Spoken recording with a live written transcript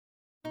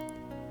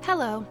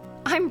Hello,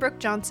 I'm Brooke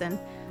Johnson.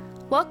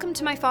 Welcome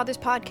to my father's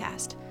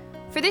podcast.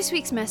 For this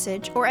week's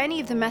message, or any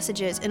of the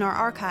messages in our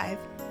archive,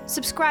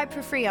 subscribe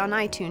for free on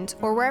iTunes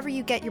or wherever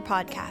you get your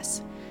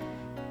podcasts.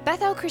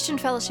 Bethel Christian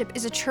Fellowship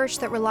is a church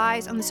that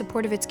relies on the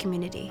support of its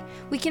community.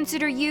 We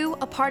consider you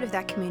a part of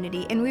that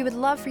community, and we would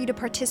love for you to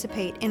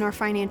participate in our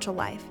financial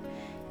life.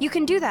 You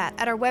can do that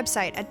at our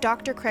website at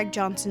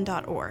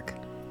drcraigjohnson.org.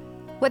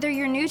 Whether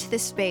you're new to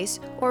this space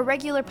or a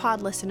regular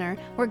pod listener,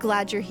 we're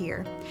glad you're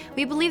here.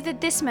 We believe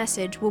that this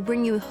message will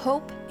bring you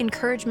hope,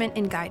 encouragement,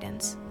 and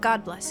guidance.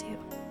 God bless you.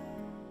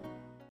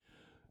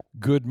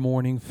 Good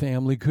morning,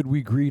 family. Could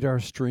we greet our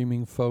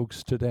streaming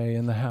folks today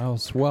in the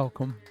house?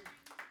 Welcome.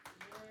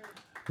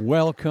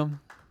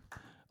 Welcome.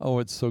 Oh,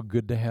 it's so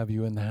good to have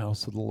you in the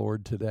house of the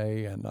Lord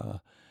today. And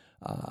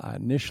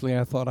initially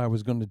I thought I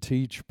was going to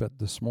teach, but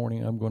this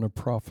morning I'm going to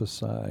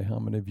prophesy. How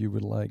many of you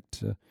would like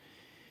to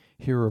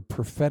hear a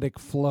prophetic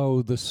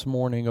flow this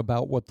morning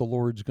about what the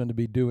Lord's going to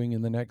be doing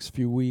in the next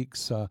few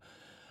weeks?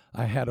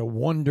 I had a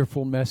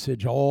wonderful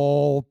message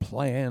all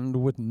planned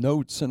with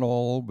notes and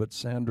all, but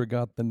Sandra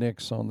got the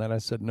nix on that. I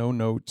said, no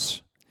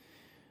notes.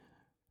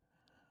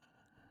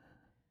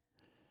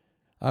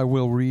 I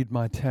will read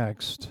my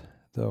text,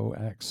 though,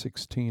 Acts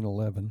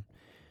 16:11.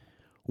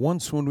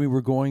 Once when we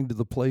were going to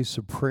the place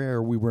of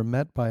prayer, we were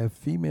met by a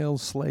female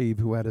slave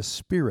who had a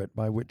spirit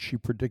by which she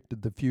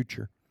predicted the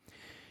future.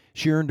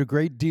 She earned a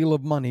great deal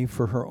of money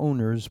for her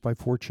owners by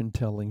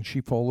fortune-telling.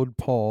 She followed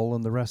Paul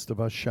and the rest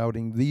of us,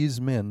 shouting, "These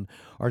men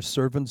are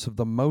servants of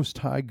the Most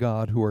High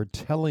God who are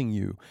telling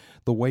you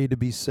the way to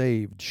be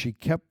saved." She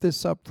kept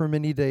this up for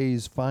many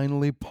days.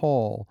 Finally,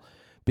 Paul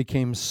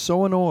became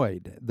so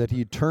annoyed that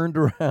he turned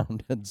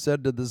around and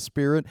said to the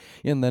spirit,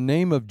 "In the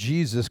name of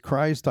Jesus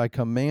Christ, I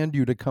command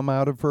you to come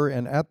out of her."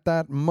 And at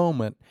that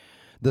moment,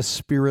 the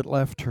spirit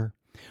left her.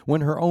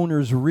 When her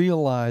owners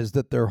realized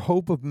that their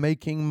hope of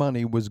making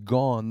money was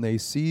gone, they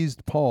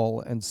seized Paul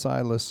and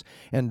Silas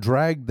and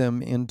dragged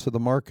them into the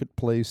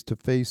marketplace to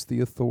face the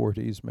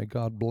authorities. May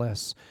God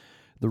bless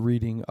the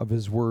reading of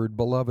His Word.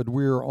 Beloved,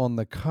 we're on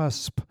the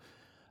cusp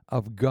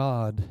of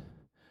God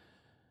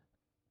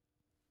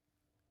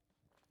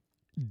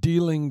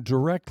dealing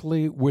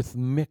directly with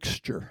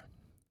mixture.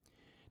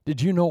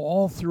 Did you know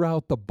all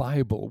throughout the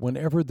Bible,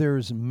 whenever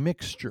there's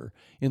mixture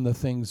in the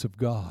things of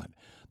God,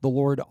 the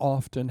Lord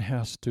often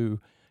has to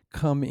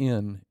come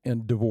in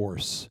and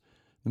divorce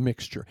the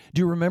mixture?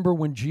 Do you remember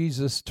when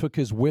Jesus took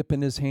His whip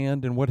in His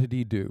hand, and what did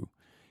He do?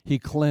 He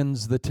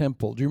cleansed the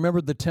temple. Do you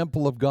remember the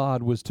temple of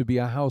God was to be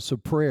a house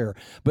of prayer?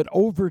 But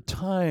over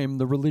time,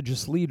 the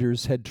religious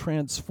leaders had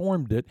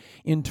transformed it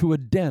into a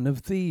den of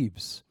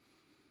thieves.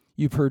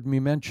 You've heard me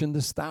mention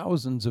this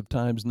thousands of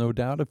times, no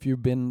doubt, if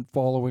you've been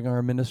following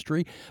our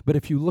ministry. But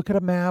if you look at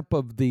a map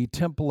of the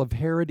Temple of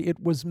Herod,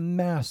 it was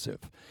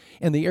massive.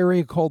 And the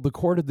area called the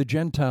Court of the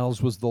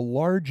Gentiles was the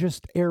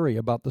largest area,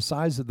 about the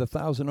size of the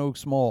Thousand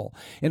Oaks Mall.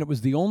 And it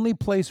was the only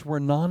place where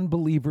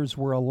non-believers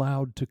were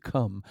allowed to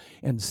come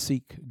and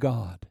seek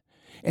God.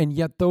 And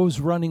yet those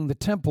running the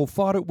temple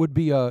thought it would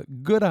be a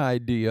good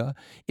idea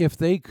if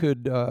they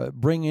could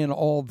bring in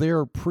all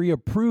their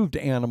pre-approved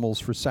animals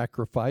for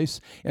sacrifice.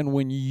 And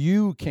when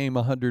you came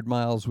 100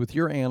 miles with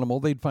your animal,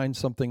 they'd find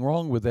something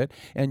wrong with it,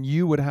 and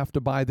you would have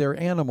to buy their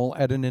animal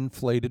at an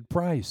inflated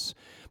price.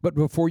 But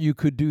before you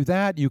could do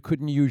that, you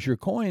couldn't use your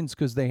coins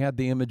because they had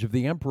the image of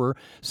the emperor.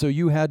 So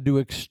you had to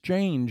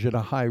exchange at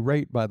a high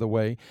rate, by the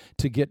way,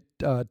 to get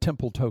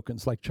temple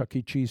tokens, like Chuck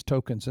E. Cheese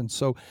tokens. And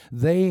so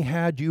they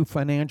had you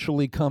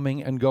financially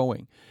coming and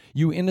going.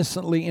 You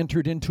innocently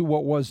entered into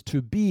what was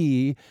to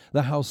be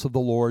the house of the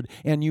Lord,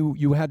 and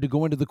you had to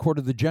go into the court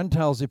of the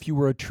Gentiles if you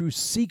were a true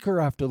seeker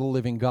after the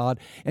living God.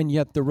 And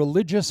yet the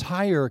religious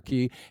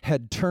hierarchy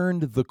had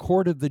turned the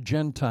court of the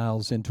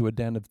Gentiles into a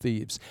den of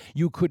thieves.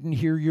 You couldn't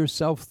hear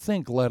yourself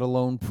think, let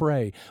alone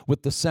pray,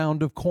 with the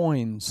sound of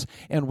coins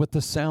and with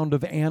the sound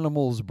of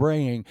animals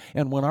braying.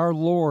 And when our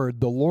Lord,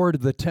 the Lord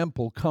of the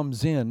temple,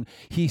 comes in,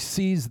 He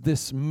sees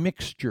this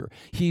mixture.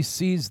 He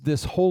sees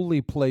this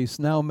holy place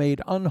now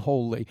made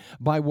unholy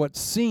by what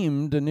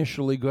seemed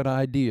initially good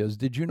ideas.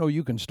 Did you know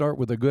you can start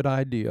with a good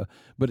idea,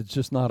 but it's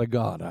just not a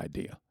God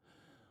idea?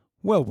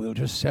 Well, we'll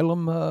just sell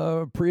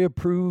them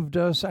pre-approved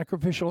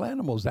sacrificial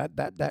animals.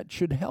 That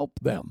should help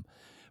them.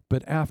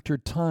 But after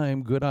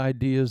time, good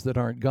ideas that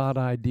aren't God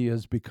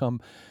ideas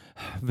become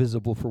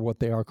visible for what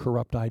they are,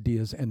 corrupt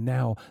ideas, and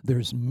now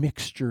there's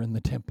mixture in the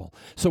temple.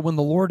 So when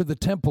the Lord of the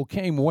temple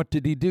came, what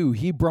did He do?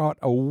 He brought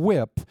a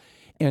whip,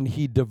 and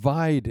He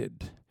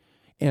divided,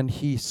 and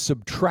He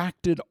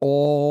subtracted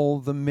all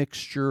the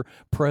mixture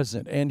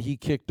present, and He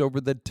kicked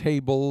over the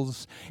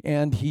tables,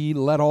 and He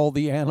let all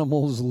the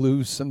animals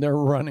loose, and they're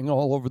running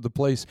all over the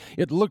place.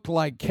 It looked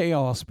like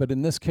chaos, but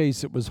in this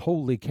case it was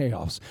holy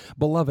chaos.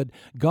 Beloved,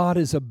 God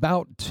is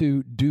about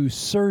to do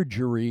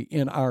surgery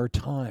in our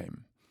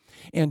time,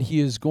 and He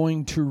is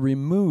going to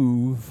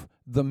remove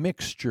the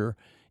mixture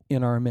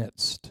in our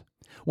midst.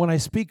 When I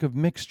speak of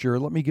mixture,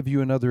 let me give you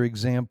another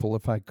example,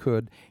 if I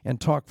could, and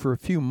talk for a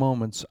few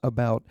moments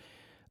about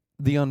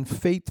the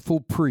unfaithful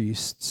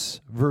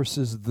priests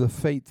versus the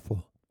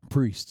faithful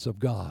priests of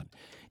God.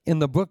 In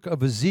the book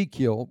of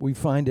Ezekiel, we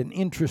find an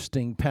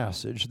interesting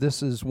passage.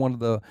 This is one of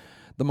the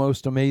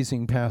most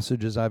amazing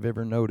passages I've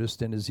ever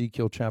noticed in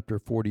Ezekiel chapter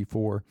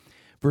 44,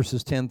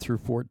 verses 10 through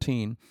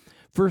 14.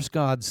 First,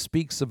 God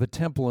speaks of a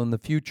temple in the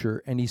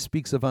future, and he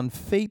speaks of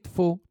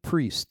unfaithful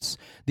priests.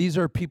 These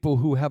are people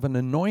who have an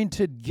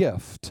anointed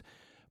gift,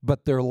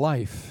 but their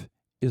life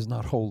is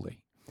not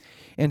holy.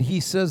 And he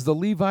says, the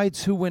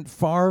Levites who went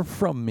far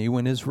from me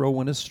when Israel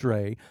went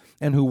astray,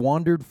 and who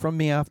wandered from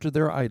me after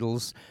their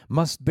idols,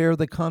 must bear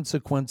the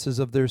consequences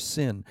of their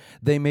sin.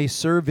 They may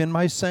serve in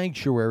my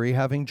sanctuary,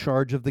 having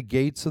charge of the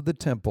gates of the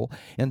temple,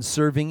 and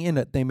serving in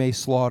it they may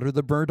slaughter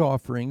the burnt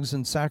offerings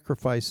and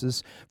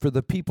sacrifices for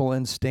the people,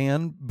 and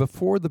stand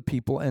before the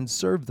people and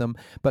serve them.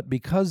 But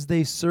because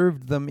they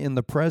served them in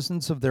the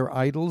presence of their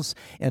idols,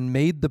 and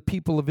made the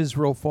people of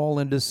Israel fall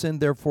into sin,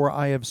 therefore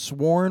I have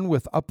sworn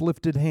with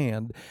uplifted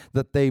hand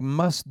that they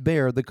must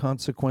bear the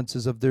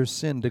consequences of their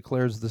sin,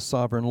 declares the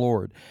sovereign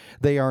Lord.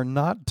 They are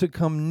not to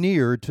come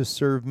near to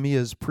serve me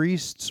as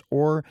priests,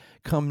 or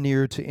come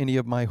near to any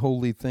of my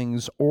holy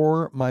things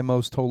or my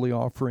most holy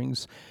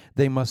offerings.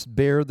 They must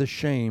bear the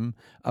shame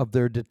of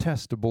their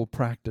detestable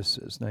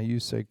practices. Now you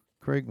say,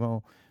 Craig,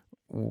 well,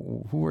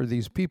 who are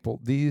these people?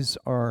 These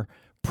are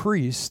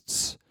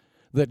priests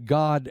that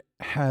God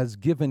has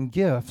given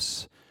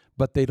gifts,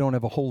 but they don't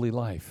have a holy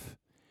life.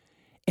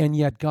 And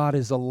yet God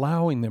is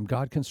allowing them.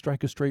 God can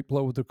strike a straight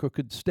blow with a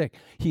crooked stick.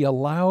 He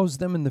allows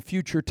them in the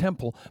future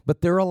temple,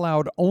 but they're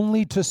allowed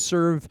only to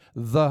serve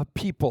the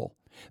people.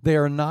 They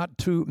are not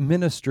to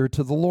minister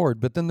to the Lord.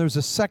 But then there's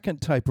a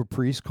second type of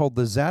priest called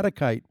the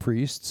Zadokite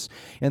priests,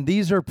 and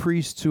these are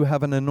priests who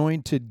have an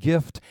anointed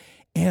gift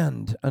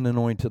and an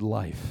anointed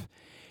life.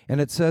 And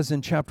it says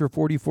in chapter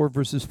 44,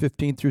 verses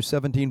 15 through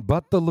 17,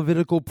 but the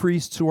Levitical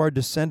priests who are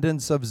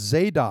descendants of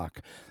Zadok,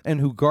 and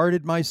who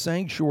guarded my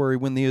sanctuary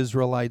when the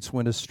Israelites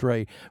went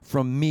astray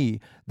from me,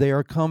 they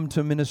are come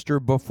to minister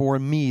before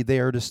me. They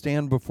are to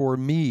stand before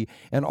me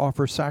and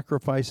offer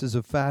sacrifices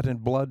of fat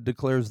and blood,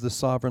 declares the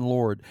sovereign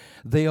Lord.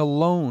 They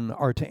alone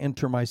are to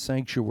enter my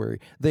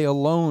sanctuary. They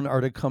alone are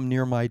to come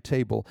near my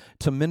table,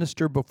 to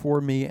minister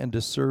before me and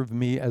to serve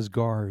me as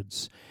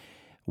guards.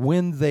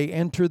 When they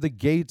enter the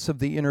gates of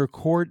the inner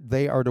court,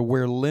 they are to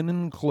wear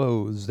linen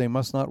clothes. They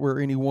must not wear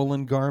any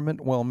woolen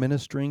garment while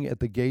ministering at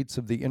the gates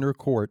of the inner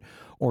court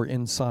or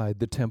inside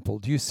the temple.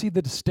 Do you see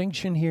the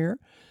distinction here?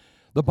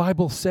 The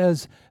Bible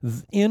says,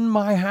 in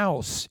my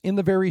house, in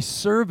the very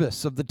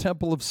service of the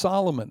temple of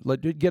Solomon,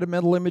 get a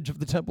mental image of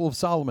the temple of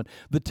Solomon,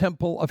 the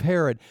temple of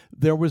Herod,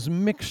 there was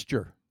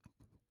mixture.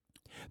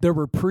 There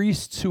were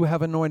priests who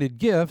have anointed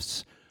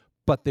gifts,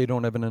 but they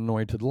don't have an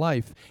anointed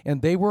life.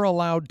 And they were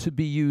allowed to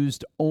be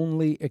used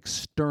only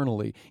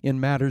externally in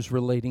matters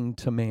relating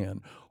to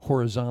man,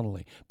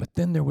 horizontally. But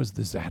then there was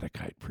the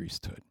Zadokite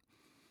priesthood.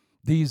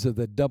 These are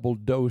the double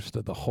dosed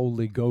of the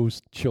Holy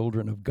Ghost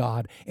children of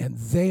God, and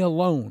they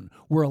alone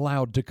were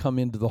allowed to come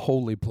into the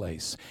holy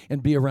place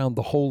and be around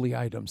the holy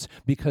items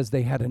because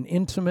they had an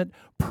intimate,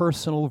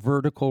 personal,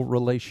 vertical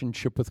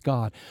relationship with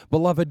God.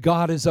 Beloved,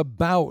 God is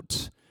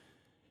about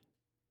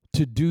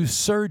to do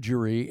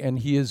surgery, and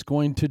he is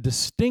going to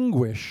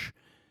distinguish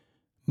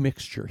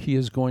mixture. He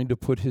is going to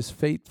put his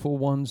faithful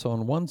ones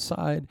on one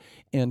side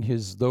and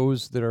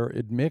those that are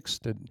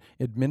admixed and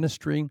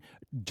administering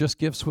just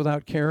gifts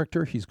without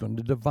character. He's going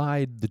to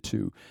divide the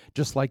two.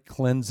 Just like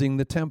cleansing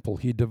the temple,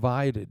 he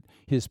divided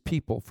his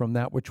people from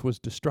that which was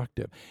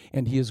destructive.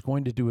 And he is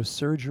going to do a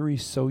surgery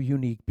so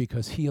unique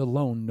because he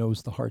alone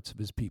knows the hearts of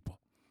his people.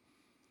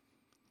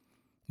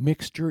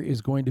 Mixture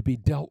is going to be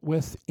dealt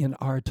with in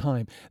our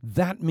time.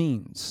 That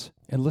means,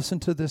 and listen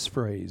to this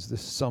phrase,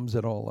 this sums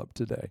it all up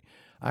today.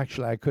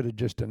 Actually, I could have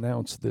just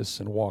announced this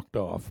and walked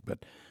off,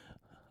 but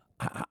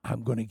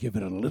I'm going to give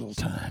it a little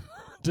time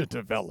to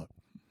develop.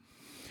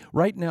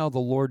 Right now, the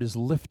Lord is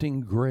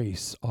lifting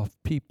grace off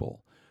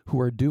people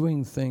who are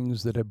doing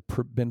things that have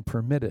been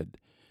permitted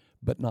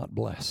but not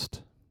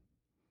blessed.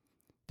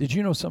 Did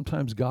you know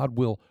sometimes God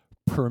will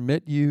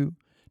permit you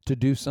to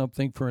do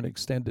something for an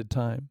extended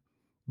time?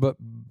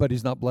 But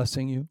he's not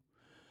blessing you.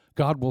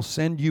 God will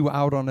send you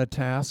out on a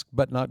task,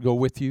 but not go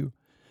with you.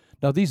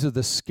 Now, these are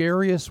the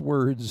scariest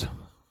words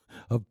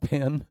of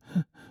pen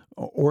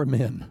or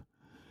men.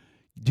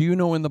 Do you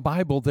know in the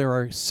Bible there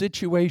are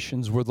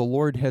situations where the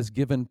Lord has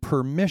given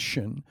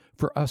permission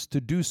for us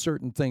to do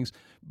certain things,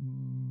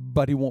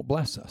 but he won't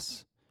bless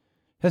us?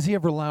 Has he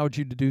ever allowed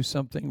you to do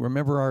something?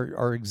 Remember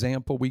our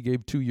example we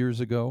gave 2 years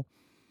ago?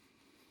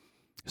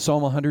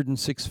 Psalm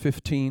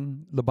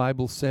 106:15, the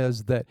Bible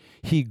says that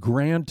he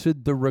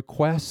granted the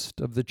request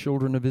of the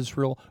children of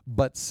Israel,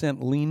 but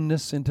sent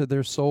leanness into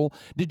their soul.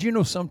 Did you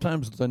know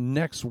sometimes the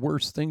next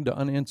worst thing to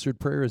unanswered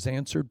prayer is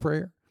answered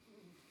prayer?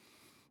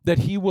 That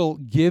he will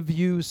give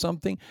you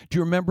something. Do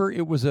you remember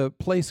it was a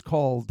place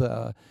called,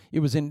 it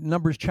was in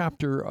Numbers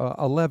chapter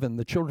 11,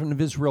 the children of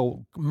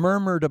Israel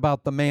murmured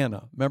about the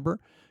manna, remember?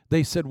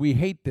 They said, we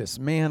hate this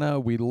manna.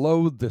 We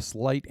loathe this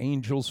light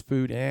angel's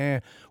food.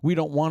 We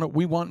don't want it.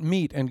 We want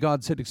meat. And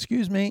God said,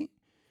 excuse me?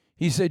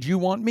 He said, you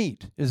want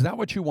meat. Is that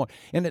what you want?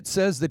 And it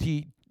says that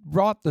he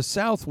brought the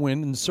south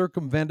wind and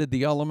circumvented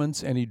the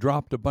elements, and he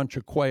dropped a bunch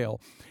of quail.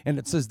 And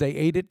it says they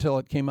ate it till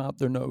it came out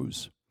their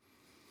nose.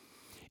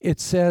 It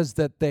says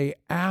that they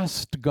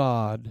asked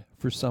God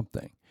for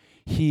something.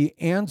 He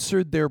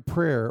answered their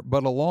prayer,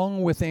 but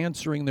along with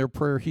answering their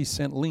prayer, he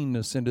sent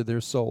leanness into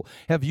their soul.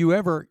 Have you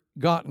ever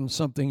gotten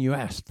something you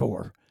asked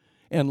for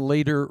and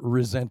later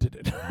resented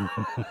it?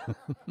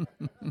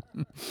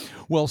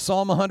 Well,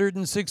 Psalm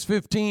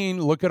 106:15,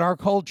 look at our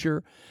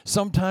culture.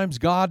 Sometimes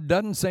God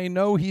doesn't say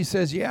no, he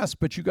says yes,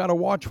 but you got to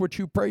watch what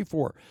you pray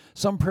for.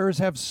 Some prayers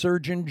have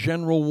Surgeon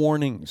General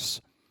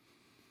warnings.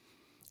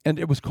 And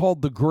it was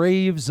called the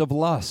graves of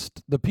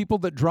lust. The people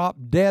that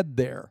dropped dead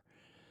there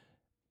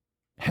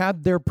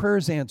had their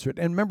prayers answered.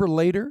 And remember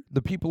later,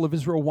 the people of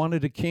Israel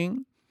wanted a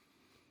king.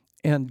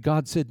 And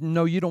God said,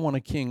 no, you don't want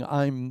a king.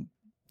 I'm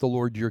the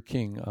Lord your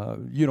king.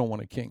 You don't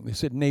want a king. They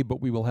said, nay, but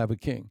we will have a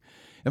king.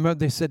 And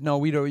they said,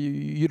 no,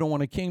 you don't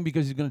want a king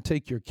because he's going to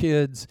take your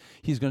kids.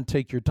 He's going to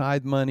take your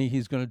tithe money.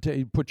 He's going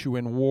to put you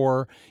in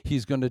war.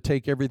 He's going to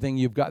take everything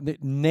you've got.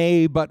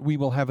 Nay, but we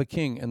will have a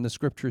king. And the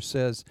scripture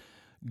says,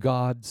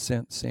 God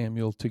sent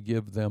Samuel to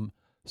give them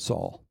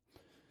Saul.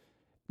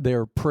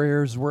 Their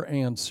prayers were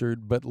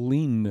answered, but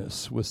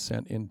leanness was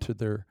sent into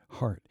their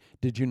heart.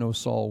 Did you know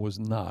Saul was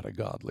not a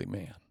godly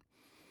man?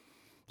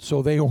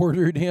 So they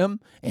ordered him,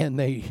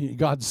 and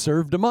God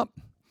served him up.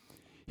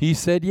 He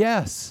said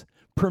yes,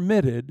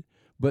 permitted,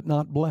 but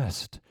not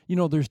blessed. You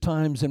know, there's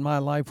times in my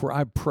life where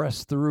I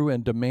pressed through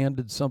and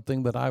demanded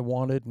something that I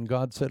wanted, and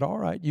God said, all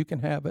right, you can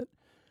have it,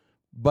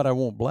 but I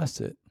won't bless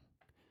it.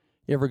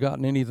 You ever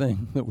gotten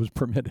anything that was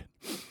permitted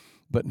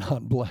but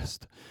not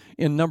blessed?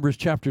 In Numbers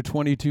chapter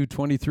 22,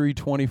 23,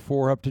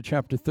 24, up to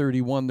chapter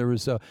 31, there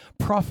was a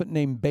prophet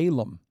named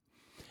Balaam.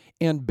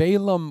 And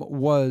Balaam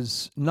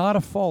was not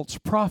a false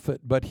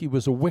prophet, but he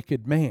was a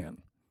wicked man.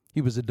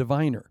 He was a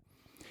diviner.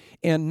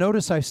 And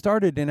notice I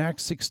started in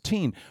Acts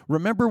 16.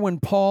 Remember when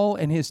Paul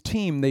and his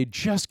team, they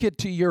just get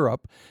to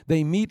Europe.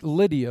 They meet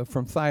Lydia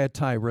from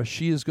Thyatira.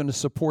 She is going to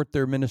support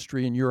their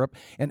ministry in Europe.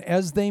 And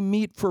as they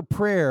meet for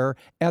prayer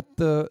at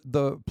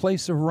the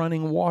place of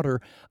running water,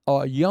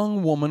 a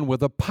young woman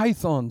with a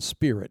python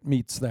spirit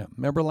meets them.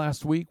 Remember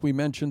last week we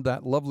mentioned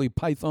that lovely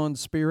python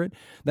spirit,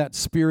 that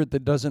spirit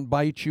that doesn't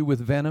bite you with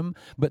venom,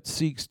 but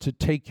seeks to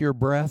take your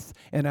breath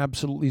and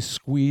absolutely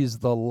squeeze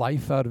the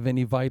life out of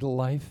any vital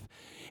life.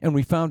 And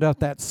we found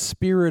out that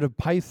spirit of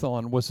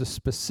Python was a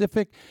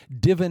specific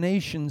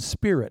divination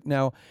spirit.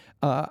 Now,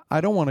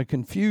 I don't want to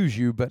confuse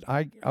you, but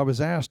I was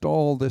asked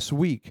all this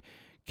week,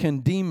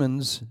 can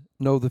demons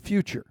know the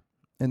future?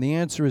 And the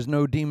answer is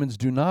no, demons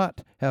do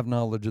not have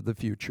knowledge of the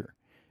future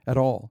at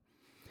all.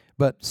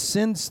 But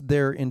since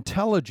their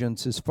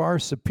intelligence is far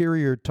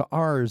superior to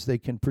ours, they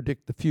can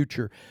predict the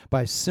future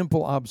by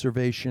simple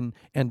observation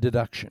and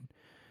deduction.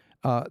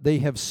 They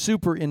have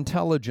super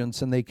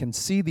intelligence, and they can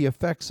see the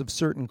effects of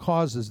certain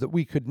causes that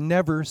we could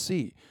never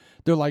see.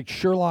 They're like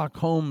Sherlock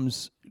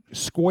Holmes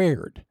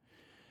squared.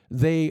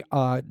 They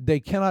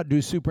cannot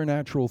do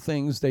supernatural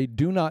things. They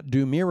do not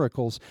do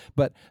miracles,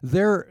 but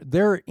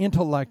their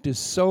intellect is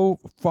so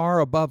far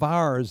above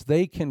ours,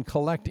 they can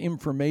collect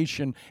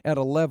information at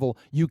a level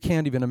you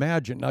can't even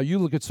imagine. Now, you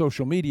look at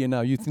social media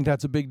now, you think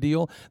that's a big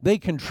deal? They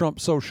can trump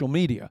social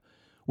media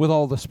with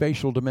all the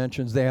spatial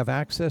dimensions they have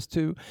access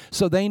to.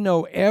 So they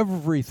know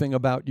everything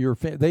about your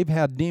family. They've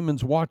had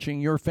demons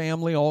watching your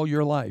family all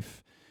your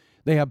life.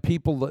 They have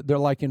people, they're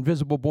like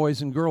invisible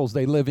boys and girls.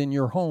 They live in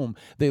your home.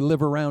 They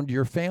live around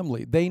your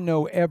family. They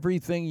know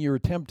everything you're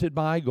tempted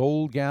by,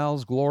 gold,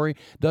 gals, glory,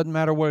 doesn't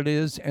matter what it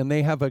is, and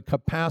they have a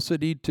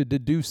capacity to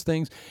deduce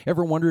things.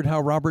 Ever wondered how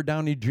Robert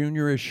Downey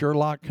Jr. as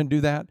Sherlock can do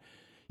that?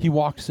 He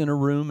walks in a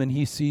room and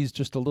he sees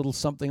just a little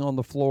something on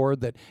the floor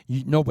that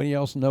nobody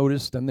else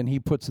noticed, and then he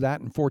puts that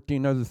and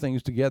 14 other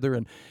things together,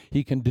 and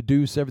he can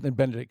deduce everything.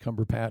 Benedict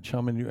Cumberbatch. How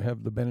many of you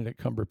have the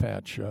Benedict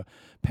Cumberbatch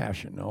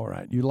passion? All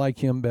right. You like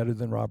him better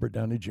than Robert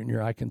Downey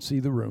Jr. I can see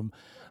the room.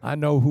 I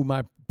know who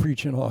my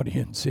preaching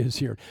audience is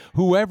here.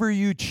 Whoever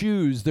you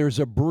choose, there's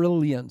a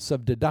brilliance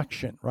of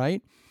deduction,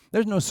 right?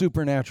 There's no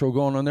supernatural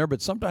going on there,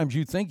 but sometimes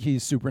you think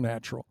he's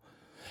supernatural.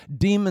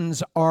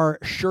 Demons are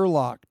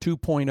Sherlock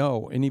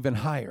 2.0 and even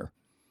higher.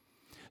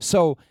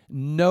 So,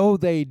 no,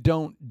 they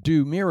don't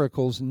do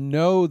miracles.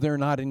 No, they're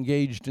not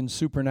engaged in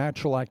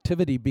supernatural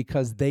activity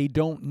because they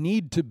don't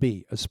need to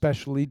be,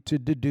 especially to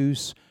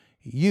deduce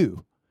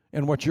you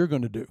and what you're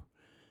going to do.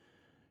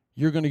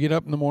 You're going to get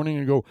up in the morning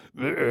and go,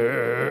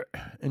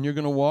 and you're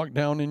going to walk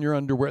down in your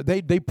underwear.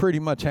 They pretty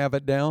much have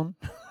it down.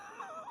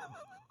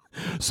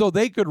 So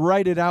they could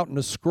write it out in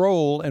a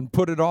scroll and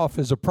put it off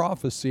as a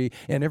prophecy,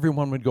 and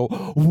everyone would go,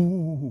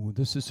 ooh,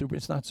 this is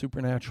it's not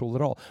supernatural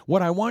at all.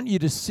 What I want you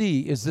to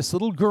see is this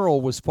little girl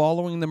was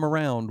following them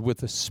around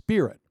with a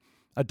spirit,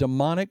 a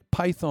demonic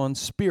python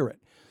spirit.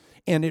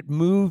 and it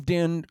moved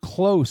in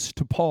close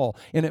to Paul,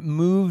 and it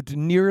moved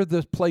near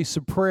the place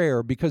of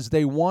prayer because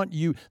they want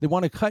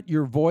to cut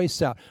your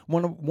voice out,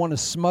 want to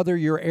smother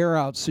your air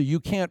out so you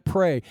can't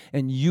pray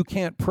and you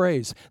can't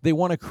praise. They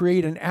want to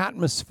create an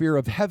atmosphere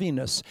of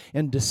heaviness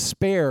and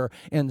despair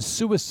and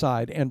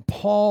suicide. And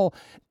Paul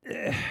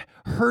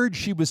heard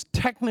she was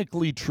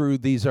technically true.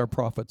 These are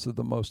prophets of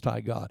the Most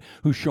High God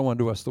who show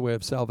unto us the way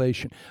of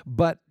salvation.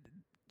 But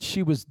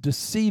she was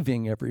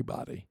deceiving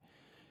everybody.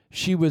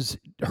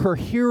 Her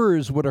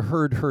hearers would have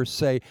heard her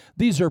say,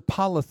 these are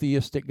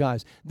polytheistic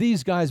guys.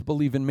 These guys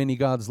believe in many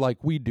gods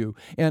like we do.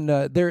 And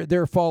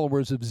they're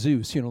followers of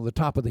Zeus, the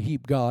top of the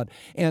heap god.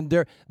 And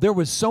there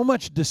was so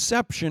much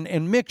deception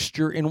and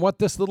mixture in what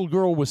this little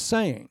girl was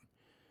saying.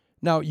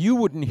 Now, you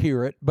wouldn't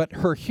hear it, but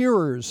her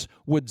hearers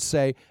would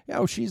say,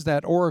 oh, she's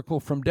that oracle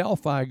from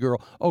Delphi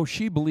girl. Oh,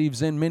 she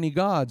believes in many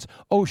gods.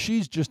 Oh,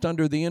 she's just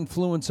under the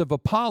influence of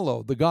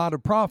Apollo, the god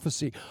of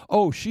prophecy.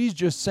 Oh, she's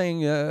just saying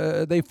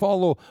they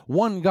follow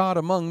one God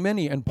among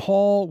many. And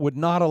Paul would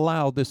not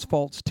allow this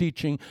false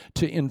teaching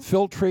to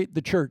infiltrate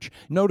the church.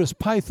 Notice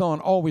Python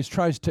always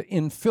tries to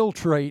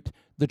infiltrate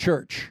the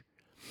church.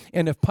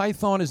 And if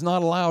Python is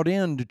not allowed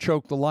in to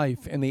choke the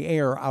life and the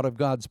air out of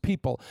God's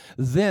people,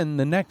 then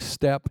the next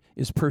step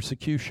is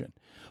persecution.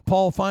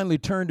 Paul finally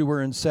turned to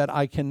her and said,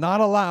 I cannot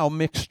allow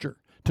mixture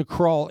to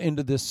crawl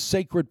into this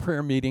sacred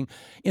prayer meeting.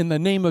 In the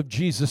name of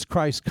Jesus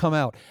Christ, come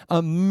out.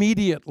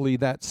 Immediately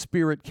that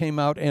spirit came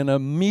out, and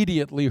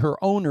immediately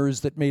her owners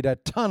that made a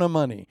ton of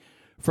money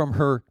from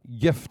her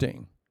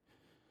gifting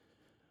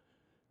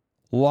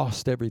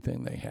lost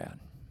everything they had.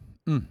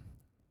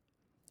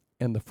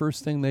 And the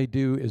first thing they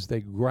do is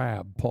they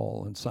grab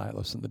Paul and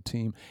Silas and the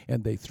team,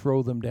 and they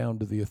throw them down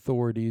to the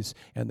authorities,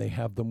 and they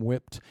have them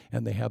whipped,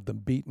 and they have them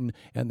beaten,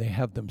 and they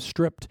have them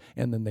stripped,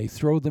 and then they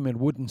throw them in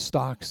wooden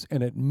stocks,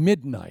 and at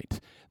midnight,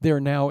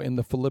 they're now in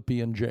the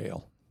Philippian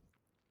jail.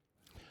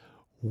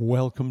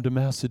 Welcome to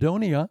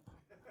Macedonia.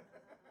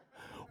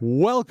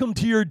 Welcome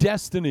to your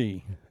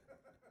destiny.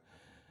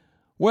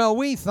 Well,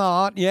 we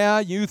thought, yeah,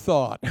 you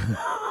thought.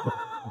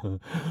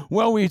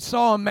 Well, we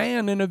saw a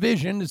man in a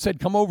vision that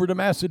said, come over to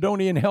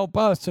Macedonia and help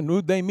us. And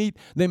who'd they meet?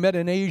 They met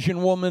an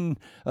Asian woman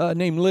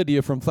named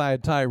Lydia from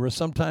Thyatira.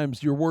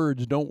 Sometimes your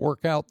words don't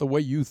work out the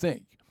way you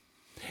think.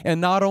 And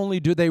not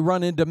only do they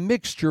run into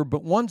mixture,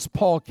 but once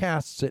Paul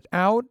casts it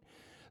out,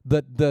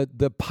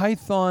 the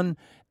python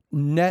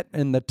net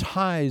and the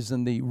ties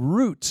and the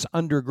roots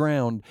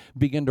underground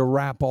begin to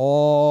wrap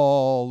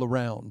all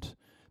around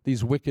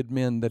these wicked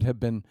men that have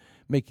been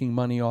making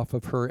money off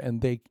of her,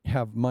 and they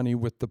have money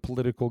with the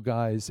political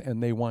guys,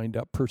 and they wind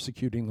up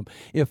persecuting them.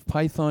 If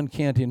Python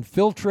can't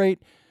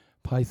infiltrate,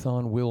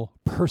 Python will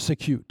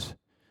persecute.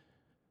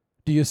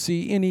 Do you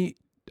see any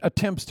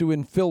attempts to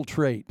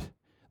infiltrate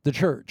the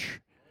church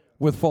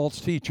with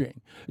false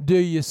teaching? Do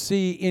you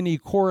see any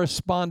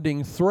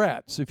corresponding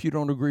threats if you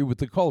don't agree with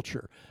the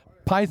culture?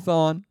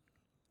 Python.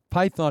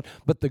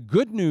 But the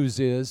good news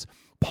is,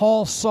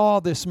 Paul saw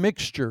this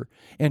mixture,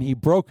 and he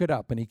broke it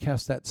up, and he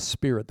cast that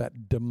spirit,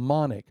 that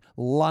demonic,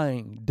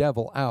 lying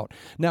devil out.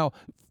 Now,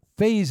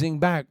 phasing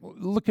back,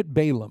 look at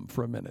Balaam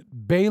for a minute.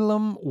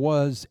 Balaam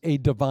was a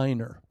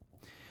diviner.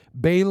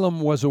 Balaam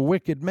was a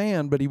wicked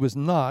man, but he was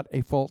not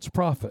a false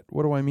prophet.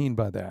 What do I mean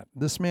by that?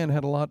 This man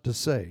had a lot to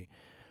say.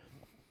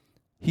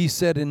 He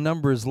said in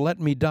Numbers, let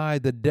me die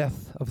the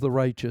death of the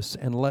righteous,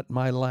 and let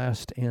my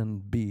last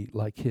end be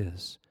like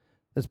his.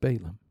 That's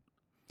Balaam.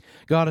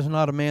 God is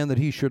not a man that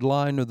he should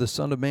lie, nor the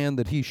son of man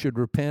that he should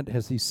repent.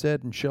 Has he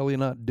said, and shall he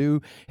not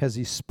do? Has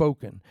he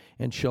spoken,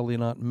 and shall he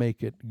not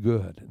make it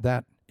good?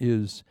 That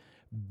is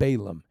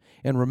Balaam.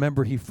 And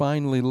remember, he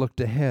finally looked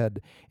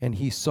ahead, and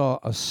he saw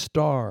a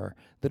star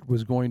that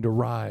was going to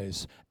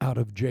rise out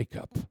of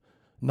Jacob.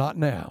 Not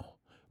now,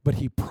 but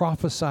he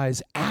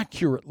prophesies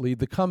accurately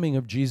the coming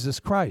of Jesus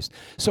Christ.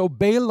 So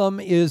Balaam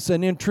is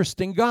an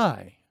interesting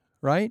guy.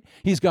 Right?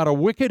 He's got a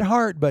wicked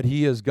heart, but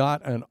he has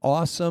got an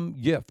awesome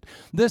gift.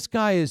 This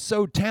guy is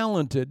so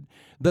talented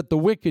that the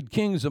wicked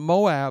kings of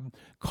Moab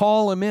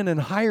call him in and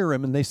hire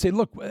him. And they say,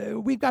 look,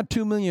 we've got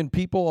 2 million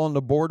people on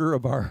the border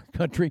of our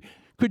country.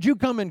 Could you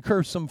come and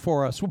curse them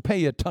for us? We'll pay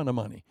you a ton of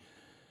money.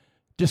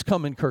 Just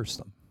come and curse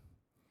them.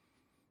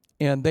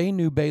 And they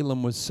knew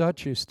Balaam was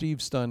such a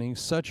Steve Stunning,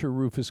 such a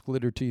Rufus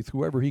Glitterteeth.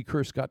 Whoever he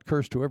cursed got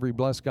cursed, whoever he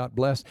blessed got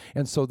blessed.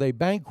 And so they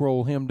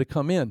bankroll him to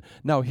come in.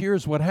 Now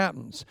here's what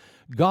happens.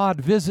 God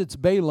visits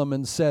Balaam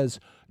and says,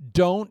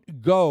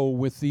 don't go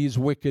with these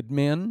wicked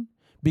men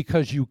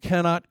because you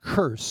cannot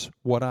curse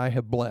what I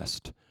have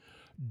blessed.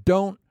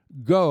 Don't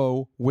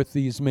go with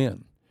these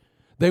men.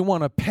 They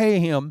want to pay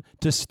him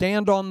to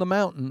stand on the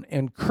mountain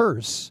and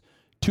curse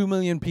 2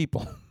 million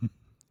people.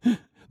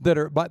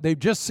 But they've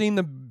just seen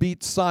them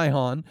beat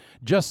Sihon,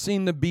 just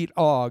seen them beat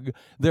Og.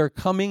 They're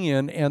coming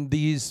in, and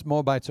these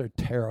Moabites are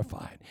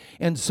terrified.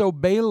 And so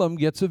Balaam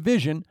gets a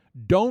vision.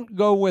 Don't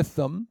go with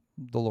them,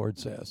 the Lord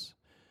says,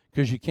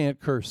 because you can't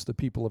curse the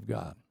people of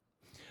God.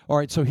 All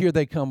right, so here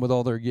they come with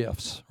all their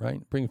gifts,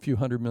 right? Bring a few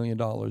 $100 million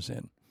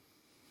in.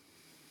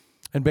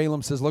 And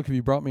Balaam says, look, if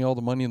you brought me all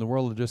the money in the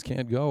world, I just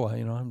can't go.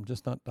 I'm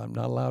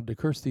not allowed to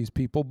curse these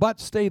people, but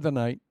stay the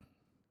night.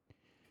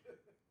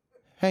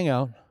 Hang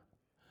out.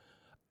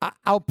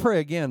 I'll pray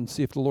again,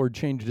 see if the Lord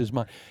changed his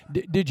mind.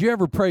 Did you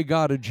ever pray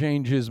God would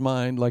change his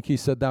mind? Like he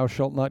said, thou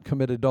shalt not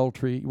commit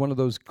adultery, one of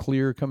those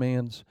clear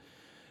commands.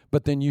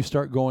 But then you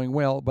start going,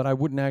 well, but I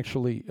wouldn't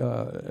actually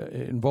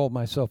involve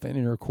myself in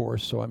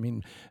intercourse. So,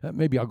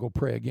 maybe I'll go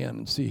pray again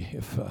and see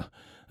if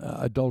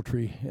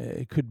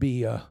adultery could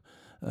be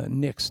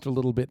nixed a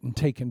little bit and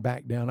taken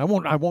back down.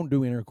 I won't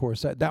do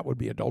intercourse. That would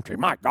be adultery.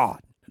 My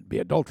God, it'd be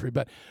adultery.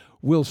 But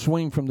we'll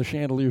swing from the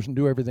chandeliers and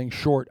do everything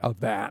short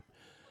of that.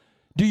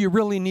 Do you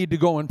really need to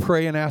go and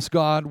pray and ask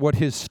God what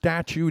his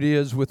statute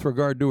is with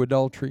regard to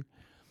adultery?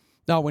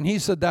 Now, when he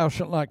said thou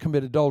shalt not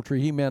commit adultery,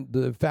 he meant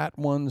the fat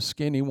ones,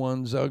 skinny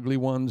ones, ugly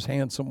ones,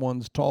 handsome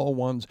ones, tall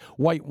ones,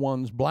 white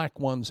ones, black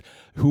ones.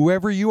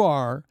 Whoever you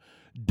are,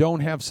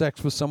 don't have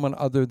sex with someone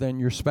other than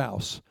your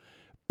spouse.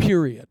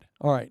 Period.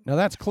 All right, now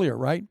that's clear,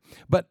 right?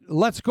 But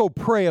let's go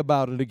pray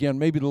about it again.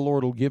 Maybe the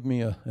Lord will give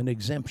me an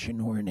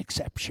exemption or an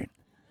exception.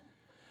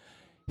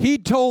 He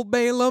told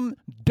Balaam,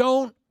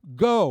 don't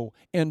go.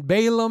 And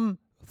Balaam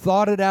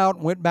thought it out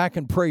and went back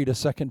and prayed a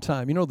second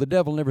time. The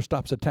devil never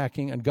stops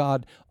attacking, and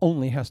God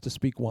only has to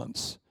speak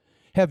once.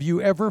 Have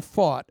you ever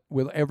fought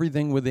with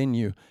everything within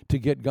you to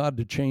get God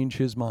to change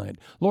his mind?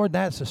 Lord,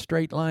 that's a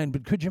straight line,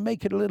 but could you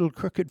make it a little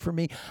crooked for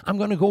me? I'm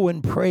going to go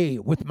and pray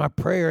with my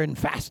prayer and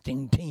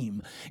fasting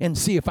team and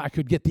see if I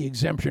could get the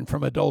exemption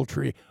from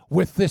adultery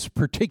with this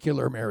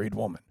particular married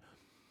woman.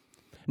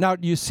 Now,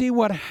 do you see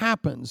what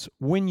happens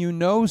when you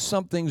know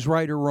something's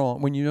right or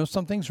wrong? When you know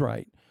something's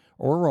right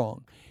or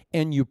wrong,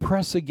 and you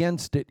press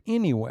against it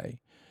anyway,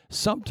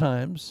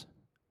 sometimes,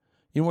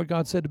 you know what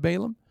God said to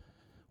Balaam?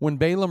 When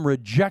Balaam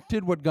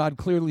rejected what God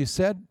clearly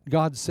said,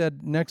 God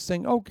said, next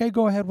thing, okay,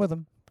 go ahead with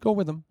him. Go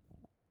with him.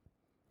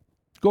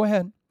 Go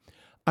ahead.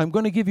 I'm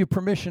going to give you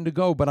permission to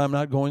go, but I'm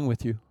not going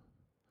with you.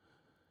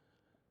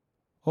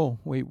 Oh,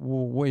 wait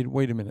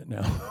a minute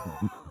now.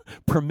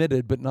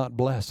 Permitted but not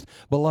blessed.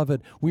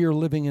 Beloved, we are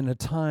living in a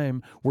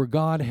time where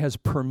God has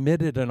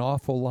permitted an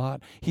awful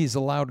lot. He's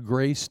allowed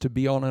grace to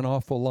be on an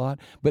awful lot.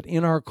 But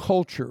in our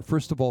culture,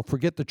 first of all,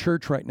 forget the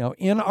church right now.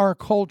 In our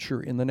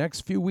culture, in the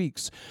next few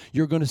weeks,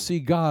 you're going to see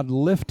God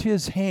lift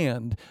his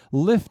hand,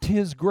 lift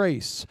his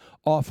grace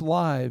off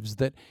lives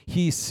that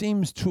he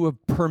seems to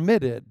have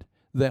permitted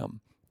them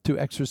to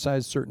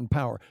exercise certain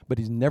power, but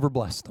he's never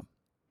blessed them.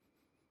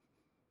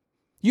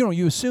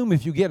 You assume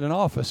if you get an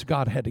office,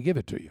 God had to give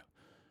it to you.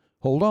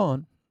 Hold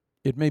on.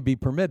 It may be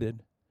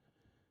permitted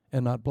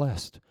and not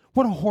blessed.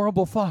 What a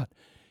horrible thought.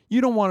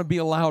 You don't want to be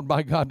allowed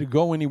by God to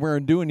go anywhere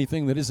and do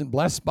anything that isn't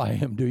blessed by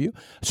him, do you?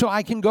 So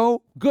I can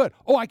go? Good.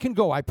 Oh, I can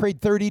go. I prayed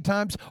 30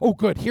 times. Oh,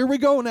 good. Here we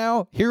go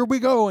now. Here we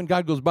go. And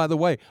God goes, by the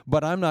way,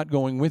 but I'm not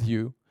going with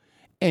you,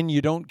 and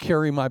you don't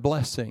carry my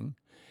blessing,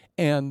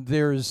 and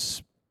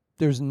there's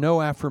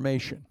no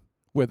affirmation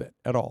with it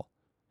at all.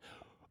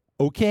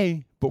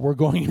 Okay, but we're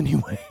going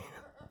anyway.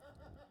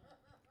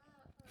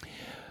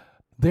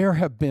 There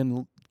have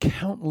been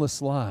countless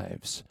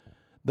lives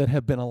that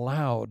have been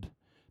allowed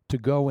to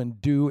go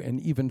and do and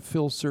even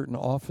fill certain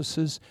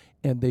offices,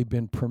 and they've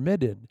been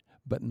permitted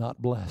but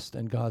not blessed.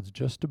 And God's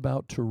just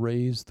about to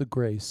raise the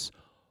grace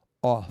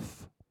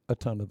off a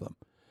ton of them.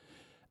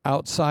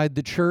 Outside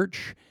the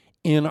church,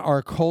 in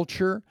our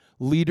culture,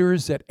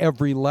 leaders at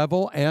every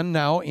level, and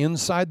now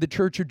inside the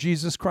Church of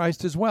Jesus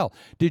Christ as well.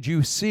 Did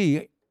you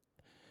see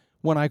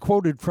when I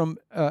quoted from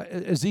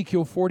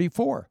Ezekiel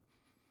 44?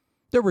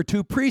 There were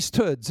two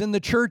priesthoods in the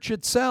church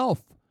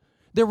itself.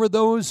 There were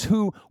those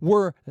who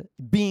were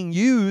being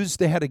used.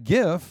 They had a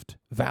gift,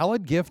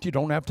 valid gift. You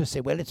don't have to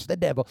say, well, it's the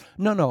devil.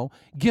 No.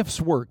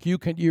 Gifts work.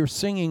 You're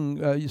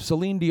singing,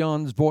 Celine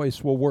Dion's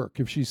voice will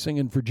work if she's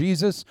singing for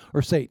Jesus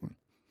or Satan.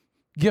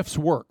 Gifts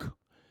work.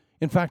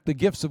 In fact, the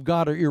gifts of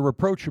God are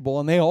irreproachable,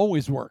 and they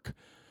always work.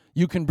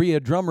 You can be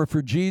a drummer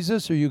for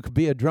Jesus, or you could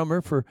be a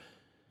drummer for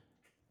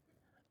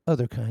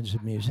other kinds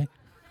of music.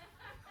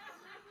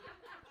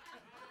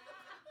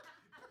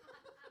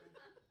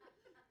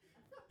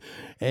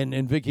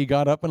 And Vicky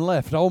got up and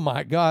left. Oh,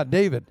 my God,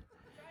 David.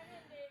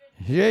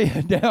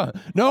 Yeah,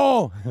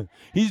 no,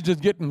 he's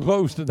just getting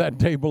close to that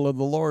table of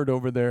the Lord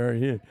over there.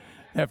 He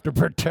have to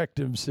protect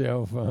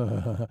himself.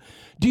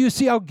 Do you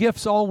see how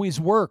gifts always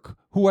work,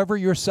 whoever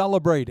you're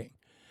celebrating?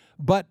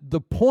 But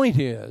the point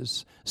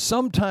is,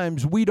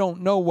 sometimes we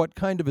don't know what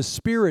kind of a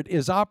spirit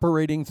is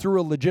operating through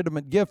a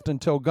legitimate gift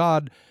until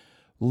God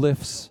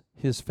lifts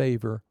his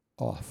favor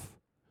off.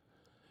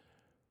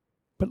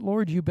 But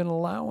Lord, you've been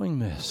allowing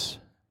this.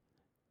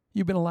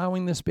 You've been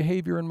allowing this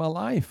behavior in my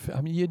life.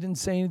 You didn't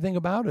say anything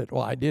about it.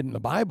 Well, I did in the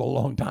Bible a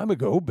long time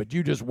ago, but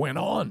you just went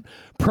on.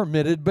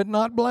 Permitted but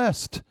not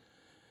blessed.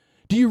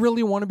 Do you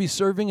really want to be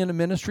serving in a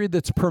ministry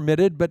that's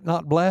permitted but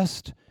not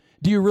blessed?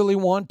 Do you really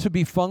want to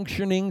be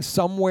functioning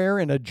somewhere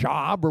in a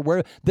job or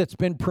where that's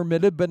been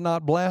permitted but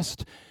not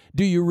blessed?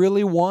 Do you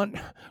really want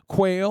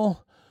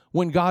quail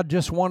when God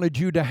just wanted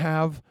you to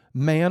have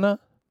manna,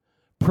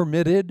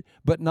 permitted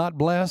but not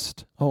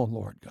blessed? Oh,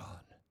 Lord God.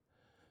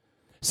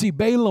 See,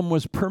 Balaam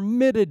was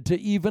permitted to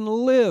even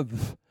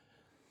live.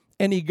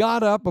 And he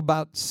got up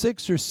about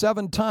 6 or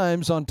 7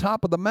 times on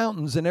top of the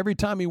mountains, and every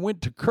time he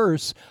went to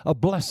curse, a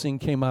blessing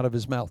came out of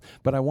his mouth.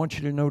 But I want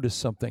you to notice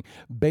something.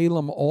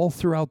 Balaam, all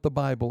throughout the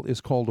Bible, is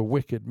called a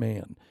wicked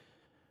man.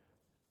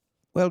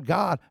 Well,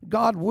 God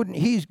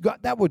wouldn't,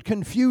 that would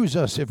confuse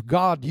us if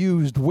God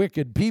used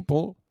wicked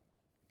people.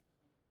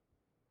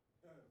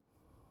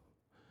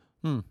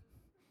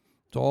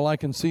 It's all I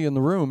can see in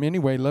the room.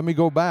 Anyway, let me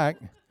go back.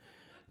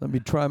 Let me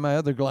try my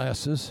other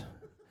glasses.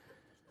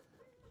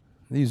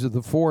 These are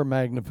the 4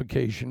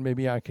 magnification.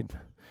 Maybe I could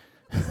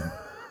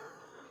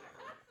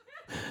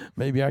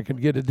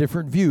get a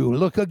different view.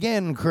 Look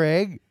again,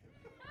 Craig.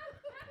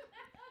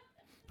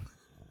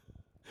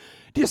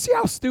 Do you see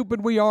how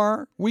stupid we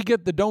are? We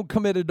get the don't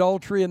commit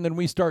adultery, and then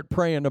we start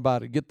praying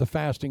about it, get the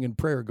fasting and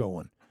prayer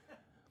going.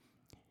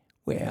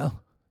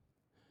 Well,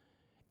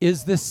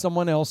 is this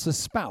someone else's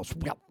spouse?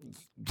 Well,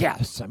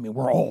 yes. I mean,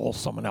 we're all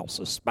someone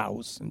else's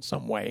spouse in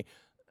some way.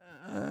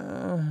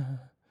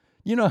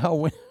 You know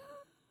how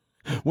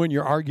when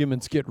your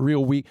arguments get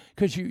real weak,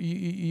 because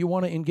you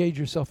want to engage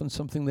yourself in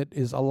something that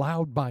is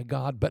allowed by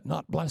God but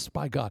not blessed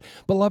by God.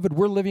 Beloved,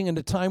 we're living in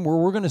a time where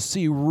we're going to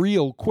see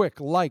real quick,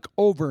 like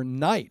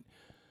overnight,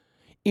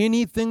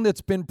 anything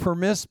that's been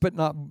permitted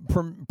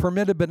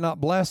but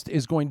not blessed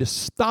is going to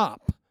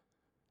stop,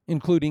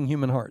 including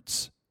human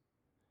hearts.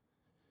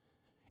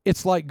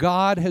 It's like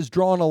God has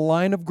drawn a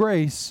line of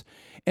grace,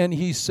 and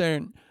he's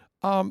saying,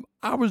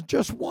 I was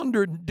just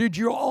wondering, did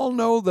you all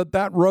know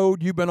that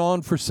road you've been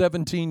on for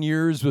 17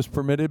 years was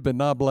permitted but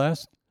not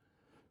blessed?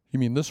 You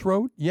mean this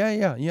road?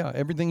 Yeah.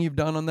 Everything you've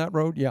done on that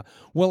road? Yeah.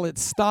 Well, it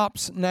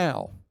stops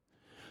now.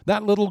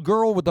 That little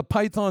girl with the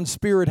python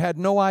spirit had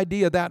no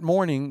idea that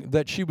morning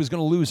that she was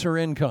going to lose her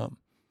income.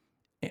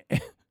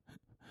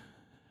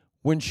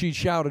 When she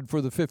shouted for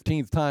the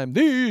 15th time,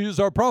 "These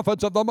are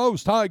prophets of the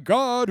Most High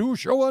God who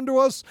show unto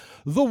us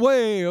the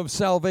way of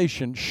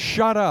salvation.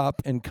 Shut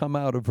up and come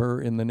out of her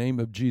in the name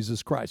of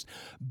Jesus Christ."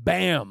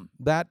 Bam!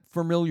 That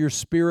familiar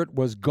spirit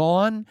was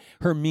gone.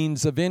 Her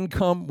means of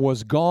income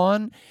was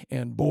gone.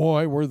 And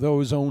boy, were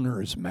those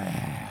owners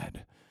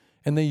mad.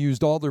 And they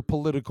used all their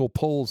political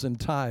pulls and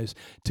ties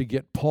to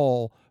get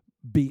Paul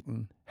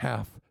beaten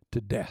half to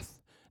death.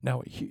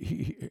 Now,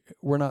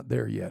 we're not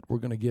there yet. We're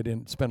going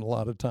to spend a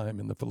lot of time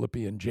in the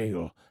Philippian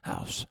jail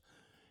house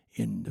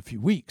in a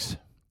few weeks.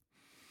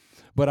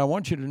 But I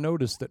want you to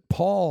notice that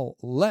Paul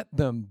let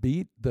them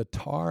beat the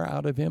tar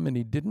out of him, and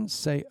he didn't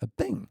say a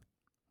thing.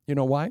 You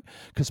know why?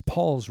 Because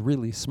Paul's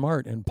really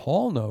smart, and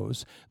Paul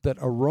knows that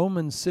a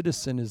Roman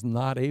citizen is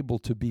not able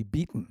to be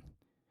beaten.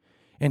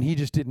 And he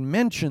just didn't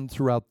mention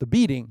throughout the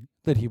beating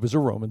that he was a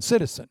Roman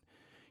citizen.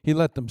 He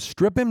let them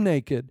strip him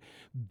naked,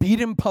 beat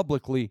him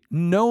publicly,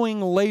 knowing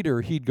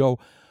later he'd go,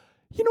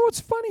 "You know what's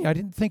funny? I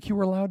didn't think you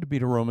were allowed to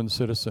beat a Roman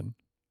citizen."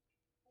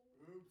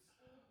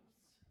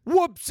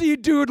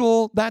 Whoopsie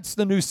doodle. That's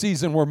the new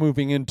season we're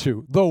moving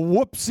into, the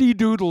whoopsie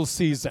doodle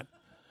season.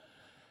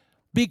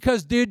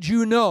 Because did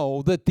you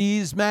know that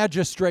these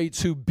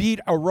magistrates who beat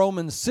a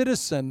Roman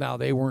citizen, now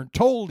they weren't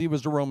told he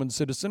was a Roman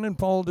citizen, and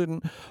Paul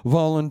didn't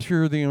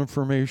volunteer the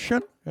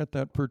information at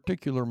that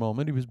particular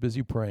moment. He was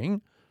busy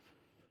praying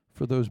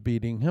for those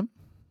beating him.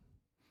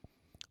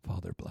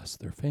 Father, bless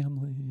their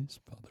families.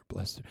 Father,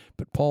 bless their...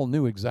 But Paul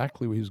knew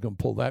exactly when he was going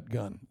to pull that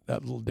gun,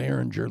 that little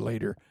derringer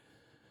later.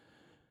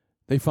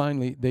 They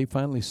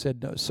finally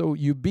said, "No. So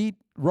you beat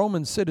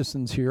Roman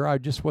citizens here. I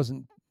just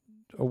wasn't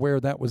aware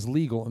that was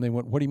legal." And they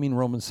went, "What do you mean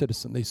Roman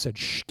citizen?" They said,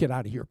 "Shh, get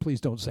out of here.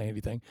 Please don't say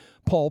anything.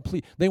 Paul,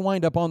 please." They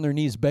wind up on their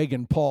knees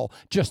begging Paul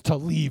just to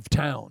leave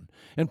town.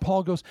 And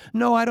Paul goes,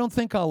 "No, I don't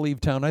think I'll leave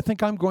town. I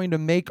think I'm going to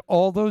make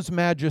all those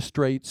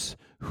magistrates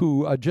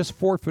who just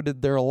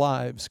forfeited their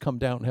lives come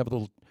down and have a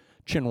little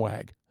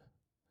chinwag,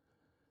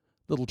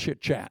 little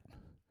chit-chat."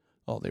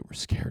 Oh, they were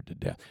scared to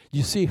death.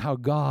 You see how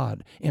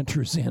God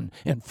enters in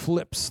and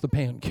flips the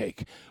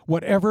pancake.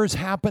 Whatever's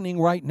happening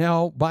right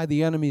now by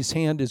the enemy's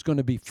hand is going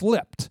to be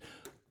flipped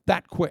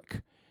that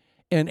quick.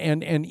 And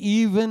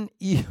even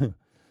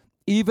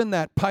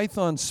that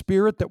python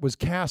spirit that was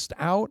cast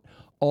out,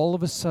 all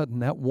of a sudden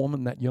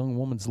that young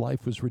woman's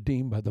life was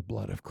redeemed by the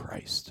blood of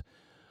Christ.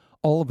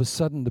 All of a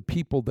sudden, the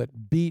people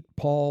that beat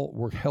Paul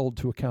were held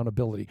to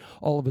accountability.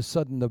 All of a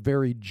sudden, the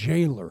very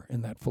jailer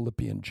in that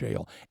Philippian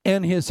jail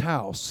and his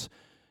house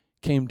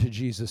came to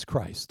Jesus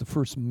Christ. The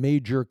first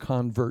major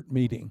convert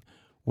meeting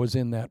was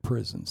in that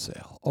prison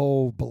cell.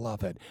 Oh,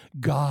 beloved,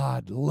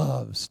 God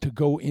loves to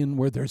go in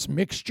where there's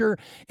mixture,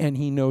 and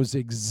he knows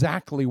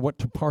exactly what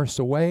to parse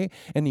away,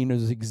 and he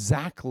knows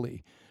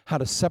exactly how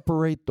to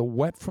separate the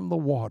wet from the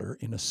water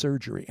in a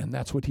surgery, and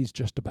that's what he's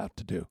just about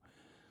to do.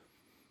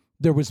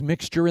 There was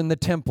mixture in the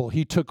temple.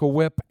 He took a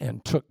whip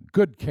and took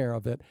good care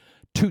of it.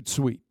 Toot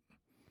sweet.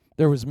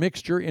 There was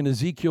mixture in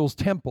Ezekiel's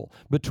temple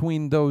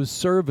between those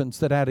servants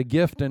that had a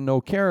gift and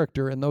no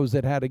character and those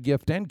that had a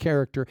gift and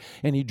character.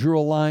 And he drew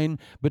a line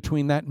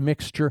between that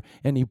mixture,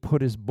 and he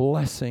put his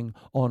blessing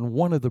on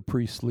one of the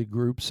priestly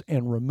groups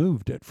and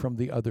removed it from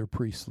the other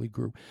priestly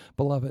group.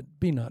 Beloved,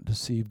 be not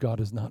deceived. God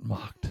is not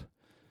mocked.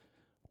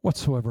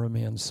 Whatsoever a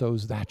man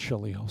sows, that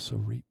shall he also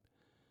reap.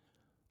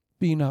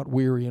 Be not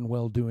weary in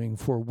well-doing,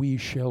 for we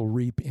shall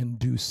reap in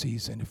due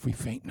season if we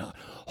faint not.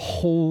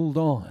 Hold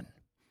on.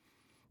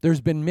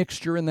 There's been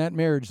mixture in that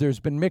marriage. There's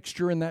been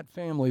mixture in that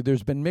family.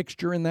 There's been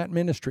mixture in that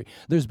ministry.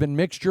 There's been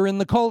mixture in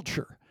the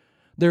culture.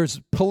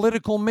 There's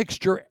political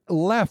mixture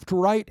left,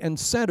 right, and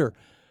center.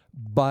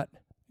 But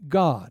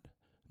God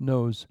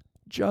knows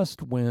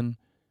just when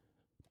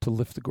to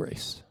lift the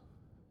grace.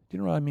 Do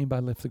you know what I mean by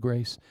lift the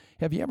grace?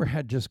 Have you ever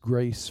had just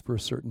grace for a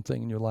certain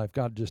thing in your life?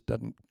 God just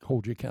doesn't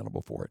hold you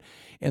accountable for it.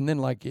 And then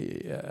like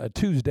a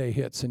Tuesday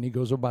hits and he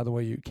goes, oh, by the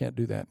way, you can't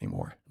do that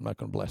anymore. I'm not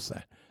going to bless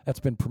that. That's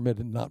been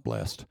permitted, not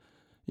blessed.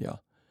 Yeah.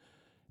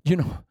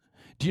 Do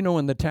you know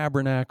in the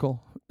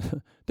tabernacle,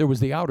 there was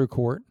the outer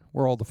court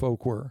where all the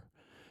folk were.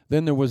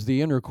 Then there was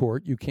the inner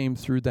court. You came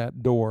through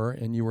that door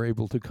and you were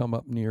able to come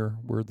up near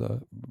where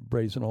the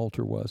brazen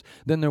altar was.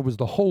 Then there was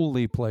the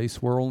holy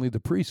place where only the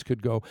priests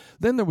could go.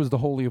 Then there was the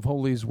Holy of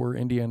Holies where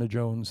Indiana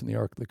Jones and the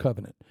Ark of the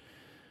Covenant.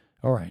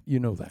 All right, you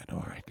know that.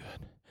 All right,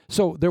 good.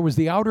 So there was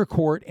the outer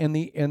court and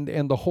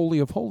the Holy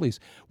of Holies.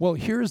 Well,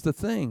 here's the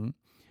thing.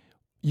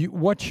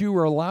 What you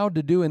were allowed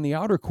to do in the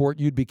outer court,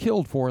 you'd be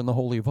killed for in the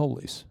Holy of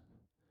Holies.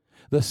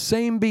 The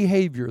same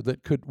behavior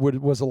that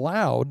was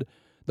allowed,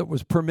 that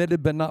was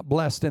permitted but not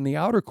blessed in the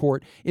outer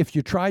court, if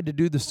you tried to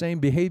do the same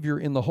behavior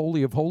in the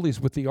Holy of Holies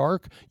with the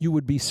ark, you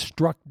would be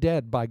struck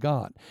dead by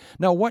God.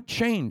 Now, what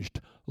changed?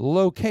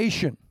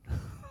 Location.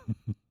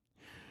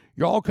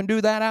 You all can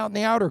do that out in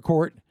the outer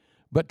court,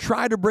 but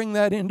try to bring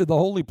that into the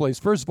holy place.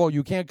 First of all,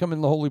 you can't come in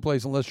the holy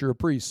place unless you're a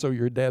priest, so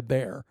you're dead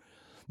there.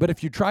 But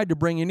if you tried to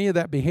bring any of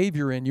that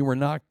behavior in, you were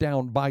knocked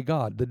down by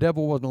God. The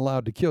devil wasn't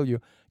allowed to kill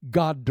you.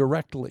 God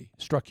directly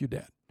struck you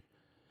dead.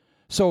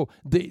 So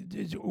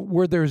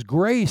where there's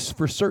grace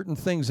for certain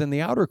things in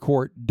the outer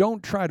court,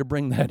 don't try to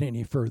bring that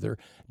any further.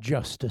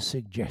 Just a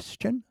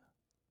suggestion.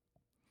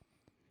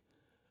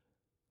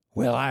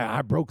 Well,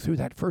 I broke through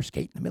that first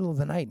gate in the middle of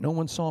the night. No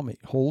one saw me.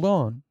 Hold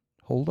on.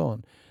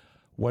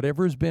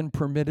 Whatever's been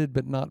permitted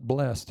but not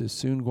blessed is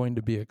soon going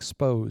to be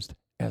exposed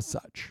as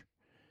such.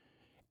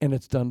 And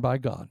it's done by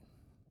God.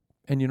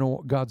 And you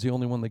know, God's the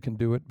only one that can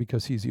do it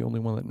because he's the only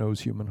one that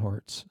knows human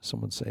hearts.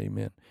 Someone say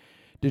amen.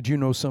 Did you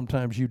know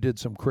sometimes you did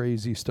some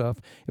crazy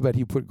stuff, but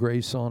he put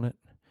grace on it?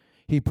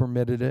 He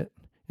permitted it.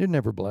 He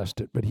never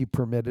blessed it, but he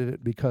permitted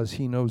it because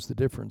he knows the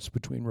difference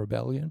between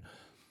rebellion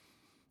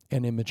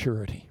and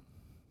immaturity.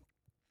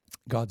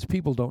 God's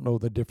people don't know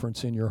the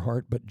difference in your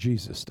heart, but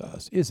Jesus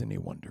does. Isn't he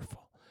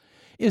wonderful?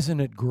 Isn't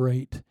it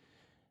great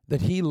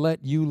that he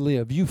let you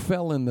live? You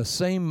fell in the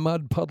same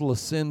mud puddle of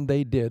sin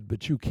they did,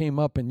 but you came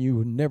up and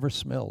you never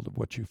smelled of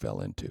what you fell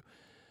into.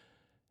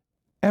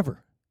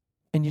 Ever.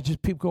 And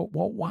people go,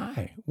 well,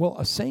 why? Well,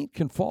 a saint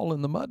can fall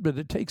in the mud, but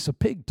it takes a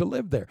pig to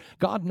live there.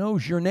 God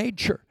knows your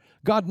nature.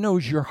 God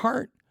knows your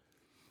heart.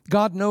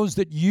 God knows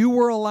that you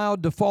were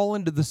allowed to fall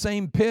into the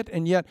same pit,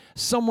 and yet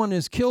someone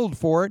is killed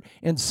for it,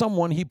 and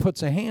someone he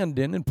puts a hand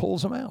in and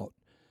pulls them out.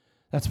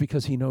 That's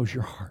because he knows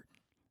your heart.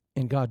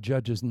 And God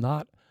judges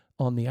not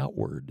on the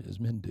outward as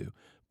men do,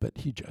 but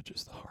he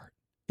judges the heart.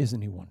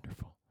 Isn't he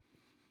wonderful?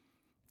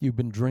 You've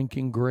been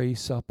drinking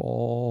grace up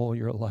all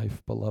your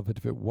life, beloved,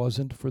 if it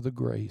wasn't for the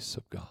grace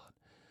of God.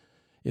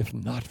 If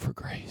not for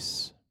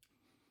grace,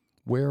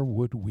 where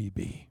would we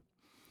be?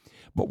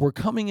 But we're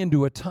coming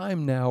into a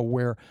time now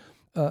where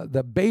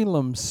the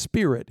Balaam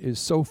spirit is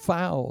so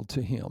foul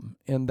to him,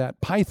 and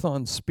that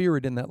Python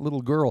spirit in that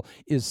little girl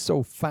is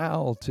so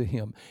foul to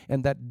him,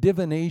 and that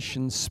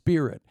divination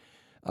spirit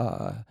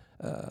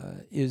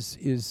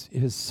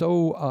is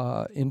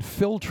so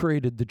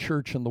infiltrated the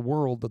church and the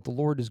world that the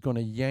Lord is going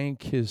to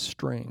yank his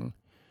string,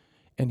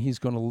 and he's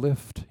going to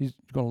lift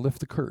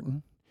the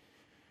curtain,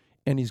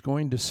 and he's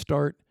going to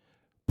start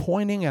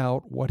pointing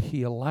out what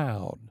he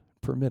allowed,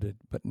 permitted,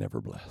 but never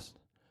blessed.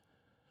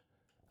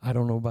 I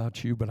don't know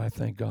about you, but I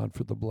thank God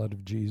for the blood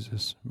of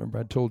Jesus. Remember,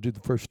 I told you the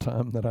first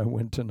time that I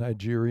went to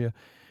Nigeria,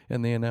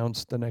 and they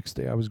announced the next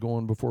day I was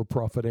going before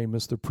Prophet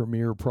Amos, the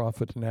premier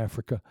prophet in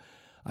Africa.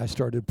 I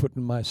started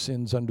putting my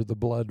sins under the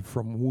blood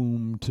from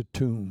womb to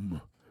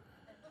tomb.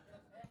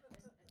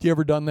 You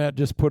ever done that?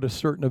 Just put a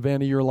certain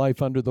event of your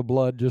life under the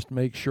blood, just to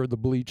make sure the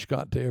bleach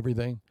got to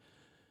everything.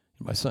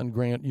 My son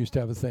Grant used to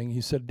have a thing. He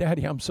said,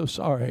 Daddy, I'm so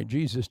sorry.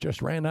 Jesus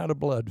just ran out of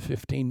blood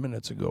 15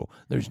 minutes ago.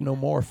 There's no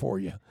more for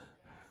you.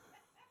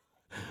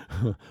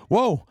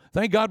 Whoa,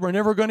 thank God we're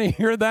never going to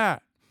hear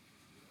that.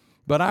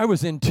 But I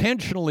was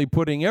intentionally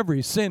putting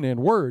every sin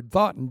in word,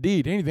 thought, and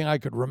deed, anything I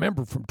could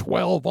remember from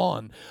 12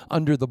 on,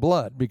 under the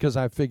blood, because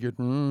I figured,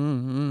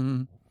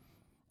 the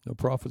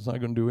prophet's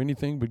not going to do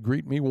anything but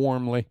greet me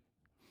warmly.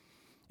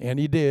 And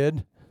he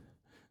did.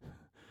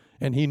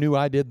 And he knew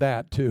I did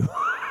that too.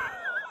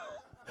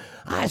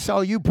 I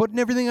saw you putting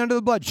everything under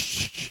the blood.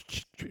 Shh.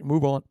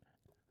 Move on.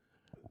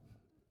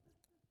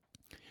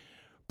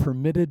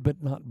 Permitted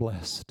but not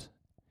blessed.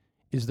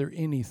 Is there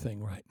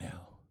anything right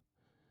now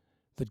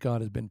that God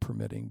has been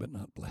permitting but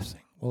not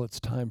blessing? Well, it's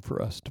time for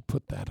us to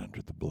put that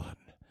under the blood.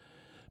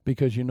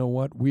 Because you know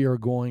what? We are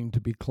going to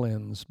be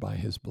cleansed by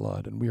his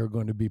blood, and we are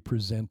going to be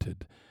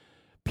presented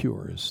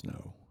pure as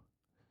snow.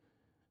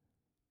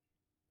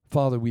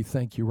 Father, we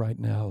thank you right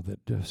now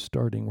that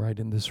starting right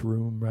in this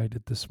room, right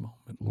at this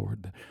moment,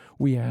 Lord,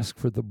 we ask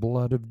for the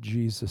blood of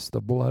Jesus,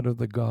 the blood of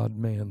the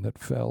God-man that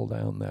fell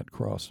down that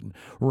cross and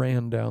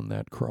ran down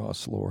that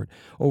cross, Lord,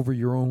 over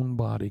your own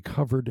body,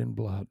 covered in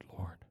blood,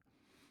 Lord.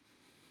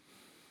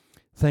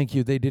 Thank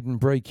you they didn't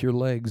break your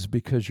legs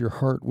because your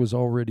heart was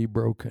already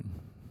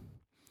broken.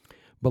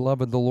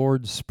 Beloved, the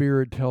Lord's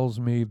Spirit tells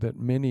me that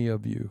many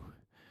of you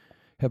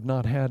have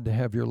not had to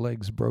have your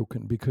legs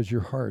broken because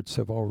your hearts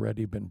have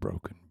already been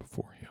broken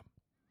before him.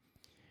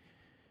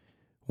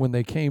 When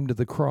they came to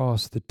the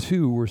cross, the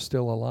two were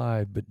still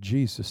alive, but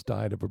Jesus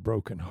died of a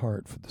broken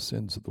heart for the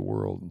sins of the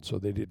world, and so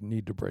they didn't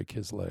need to break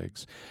his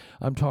legs.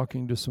 I'm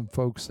talking to some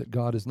folks that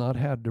God has not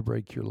had to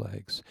break your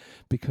legs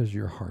because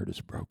your heart is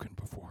broken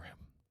before him.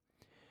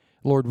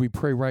 Lord, we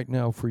pray right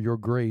now for your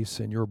grace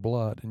and your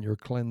blood and your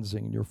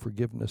cleansing and your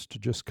forgiveness to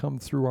just come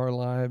through our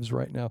lives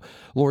right now.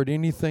 Lord,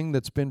 anything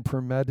that's been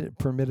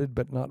permitted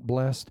but not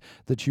blessed,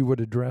 that you would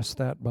address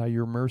that by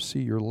your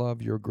mercy, your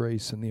love, your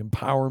grace, and the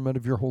empowerment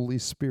of your Holy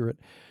Spirit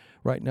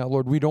right now.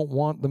 Lord, we don't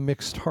want the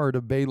mixed heart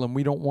of Balaam.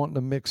 We don't want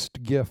the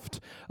mixed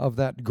gift of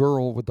that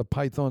girl with the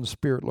python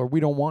spirit, Lord. We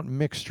don't want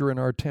mixture in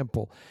our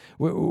temple.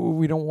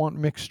 We don't want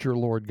mixture,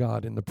 Lord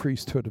God, in the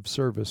priesthood of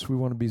service. We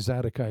want to be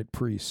Zadokite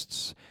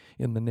priests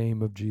in the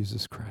name of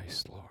Jesus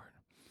Christ, Lord.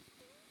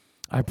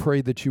 I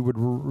pray that you would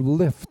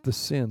lift the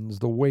sins,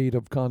 the weight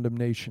of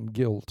condemnation,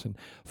 guilt, and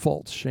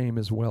false shame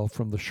as well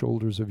from the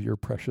shoulders of your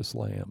precious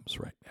lambs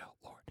right now,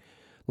 Lord.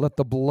 Let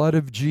the blood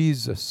of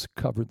Jesus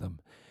cover them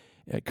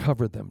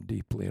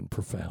deeply and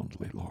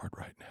profoundly, Lord,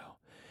 right now.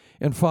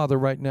 And Father,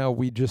 right now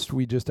we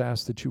just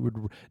ask that you would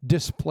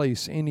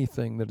displace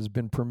anything that has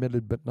been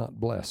permitted but not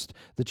blessed,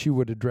 that you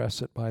would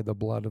address it by the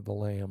blood of the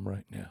Lamb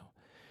right now.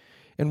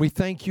 And we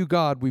thank you,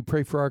 God. We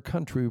pray for our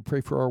country. We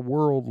pray for our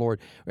world, Lord,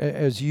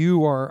 as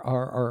you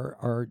are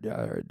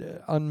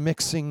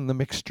unmixing the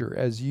mixture,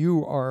 as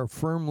you are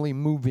firmly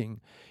moving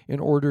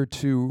in order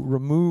to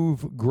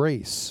remove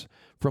grace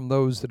from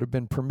those that have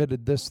been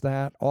permitted this,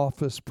 that,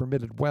 office,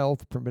 permitted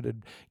wealth,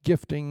 permitted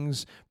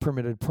giftings,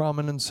 permitted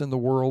prominence in the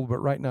world. But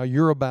right now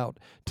you're about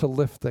to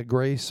lift that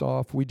grace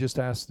off. We just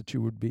ask that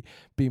you would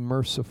be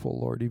merciful,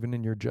 Lord. Even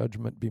in your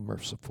judgment, be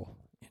merciful.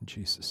 In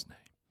Jesus' name.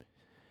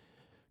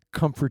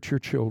 Comfort your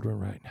children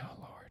right now,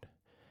 Lord.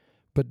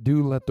 But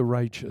do let the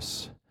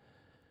righteous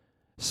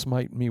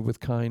smite me with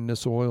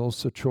kindness, oil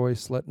so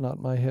choice, let not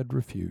my head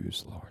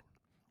refuse, Lord.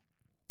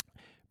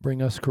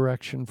 Bring us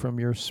correction from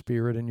your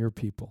Spirit and your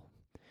people.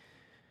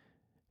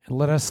 And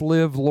let us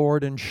live,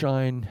 Lord, and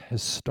shine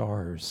as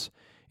stars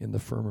in the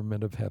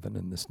firmament of heaven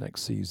in this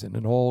next season.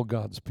 And all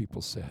God's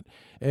people said,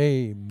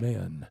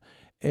 amen.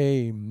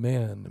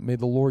 Amen. May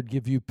the Lord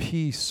give you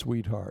peace,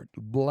 sweetheart,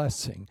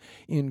 blessing,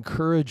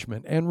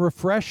 encouragement, and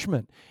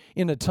refreshment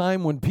in a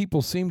time when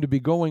people seem to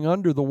be going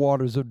under the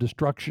waters of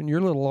destruction.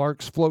 Your little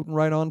ark's floating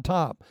right on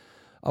top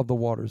of the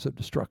waters of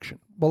destruction.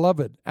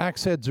 Beloved,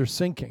 axe heads are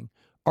sinking.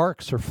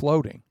 Arks are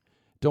floating.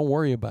 Don't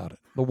worry about it.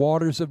 The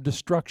waters of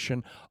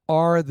destruction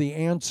are the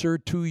answer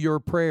to your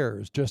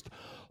prayers. Just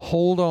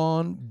hold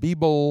on, be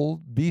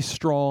bold, be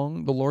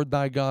strong. The Lord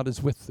thy God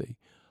is with thee.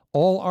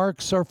 All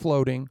arks are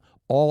floating.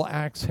 All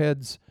axe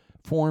heads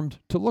formed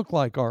to look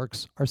like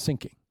arks are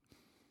sinking.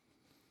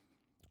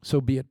 So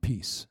be at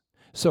peace.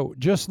 So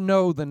just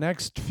know the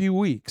next few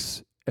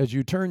weeks, as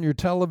you turn your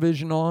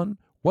television on,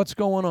 what's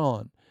going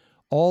on?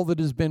 All that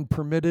has been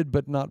permitted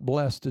but not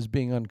blessed is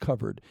being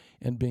uncovered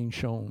and being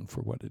shown for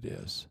what it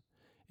is.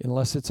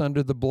 Unless it's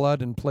under the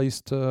blood and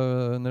placed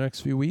in the next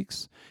few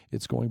weeks,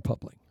 it's going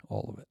public,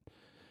 all of it.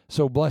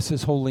 So bless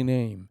his holy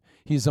name.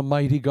 He's a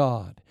mighty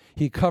God.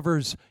 He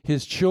covers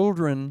his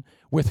children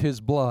with his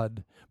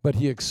blood, but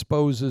he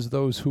exposes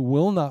those who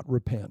will not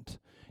repent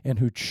and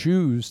who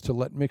choose to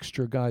let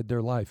mixture guide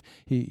their life.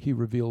 He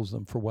reveals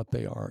them for what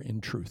they are in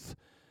truth.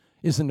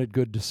 Isn't it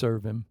good to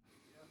serve him?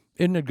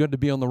 Isn't it good to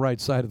be on the right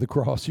side of the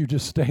cross? You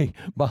just stay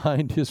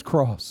behind his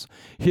cross,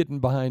 hidden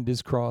behind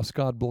his cross.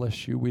 God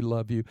bless you. We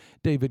love you.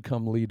 David,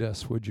 come lead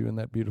us, would you, in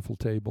that beautiful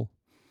table?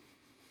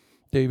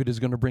 David is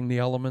going to bring the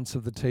elements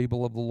of the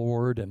table of the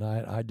Lord, and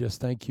I just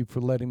thank you for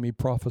letting me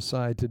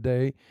prophesy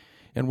today.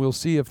 And we'll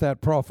see if that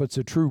prophet's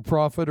a true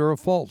prophet or a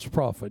false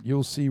prophet.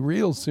 You'll see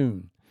real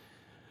soon.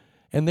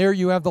 And there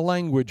you have the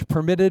language,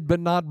 permitted but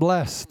not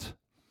blessed.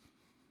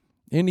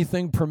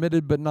 Anything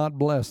permitted but not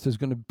blessed is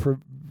going to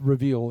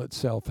reveal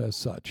itself as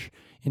such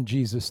in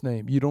Jesus'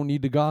 name. You don't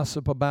need to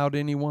gossip about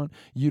anyone.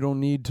 You don't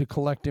need to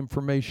collect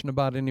information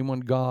about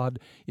anyone. God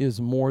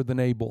is more than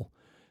able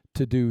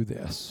to do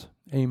this.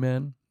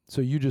 Amen.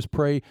 So you just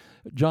pray.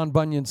 John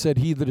Bunyan said,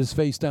 he that is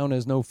face down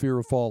has no fear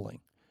of falling.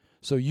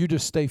 So you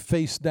just stay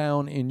face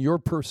down in your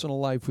personal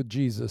life with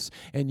Jesus,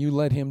 and you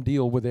let him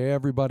deal with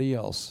everybody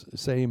else.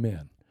 Say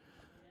amen.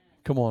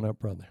 Come on up,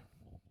 brother.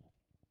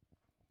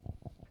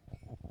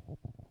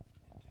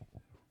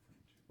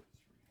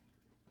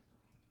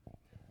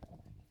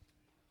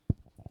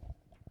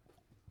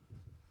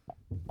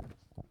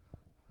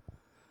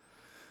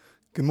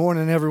 Good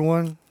morning,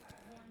 everyone.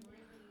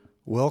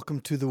 Welcome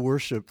to the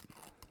worship.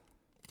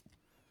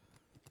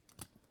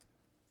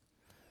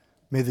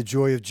 May the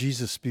joy of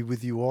Jesus be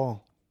with you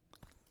all.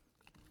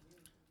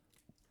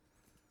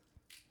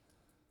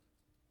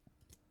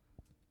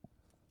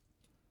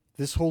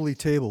 This holy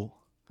table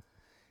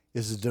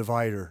is a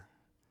divider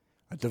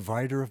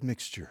of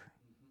mixture.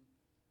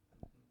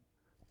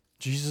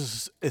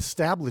 Jesus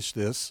established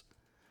this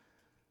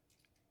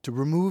to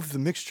remove the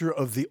mixture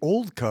of the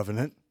old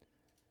covenant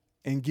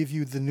and give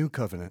you the new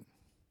covenant.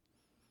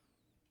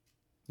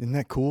 Isn't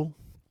that cool?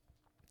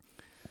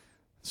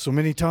 So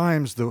many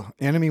times the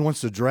enemy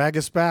wants to drag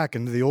us back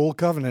into the old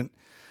covenant,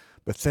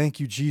 but thank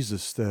you,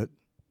 Jesus, that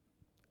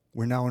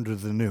we're now under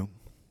the new.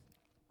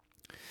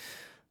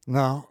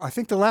 Now, I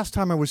think the last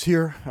time I was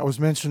here, I was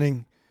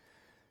mentioning,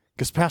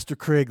 because Pastor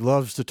Craig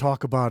loves to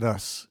talk about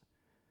us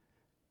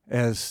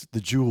as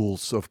the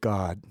jewels of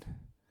God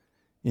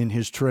in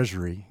his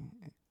treasury.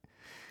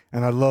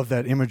 And I love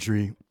that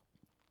imagery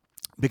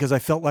because I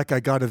felt like I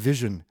got a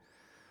vision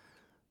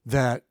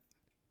that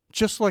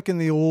just like in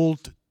the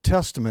Old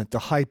Testament, the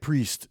high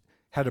priest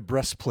had a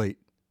breastplate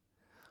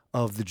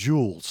of the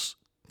jewels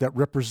that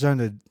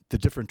represented the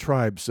different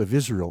tribes of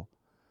Israel.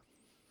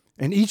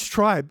 And each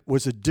tribe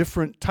was a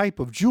different type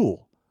of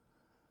jewel.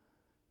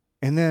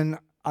 And then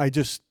I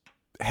just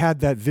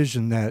had that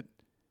vision that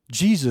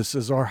Jesus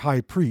is our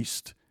high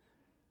priest.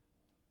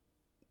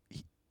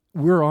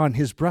 We're on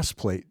his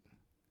breastplate,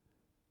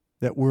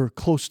 that we're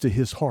close to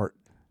his heart,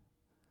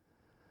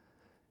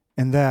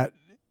 and that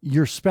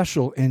you're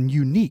special and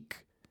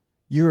unique.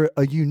 You're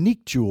a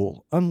unique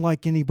jewel,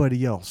 unlike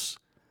anybody else.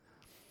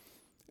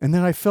 And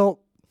then I felt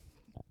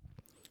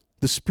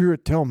the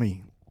Spirit tell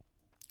me,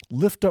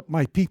 lift up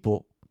my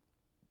people.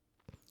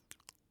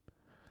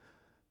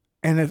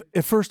 And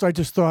at first I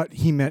just thought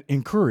he meant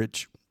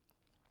encourage.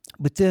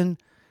 But then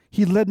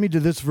he led me to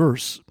this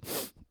verse.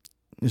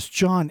 It's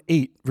John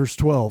 8, verse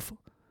 12.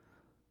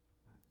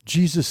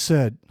 Jesus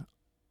said,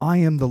 I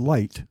am the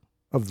light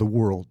of the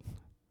world.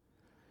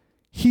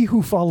 He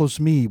who follows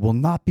me will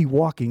not be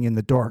walking in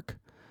the dark,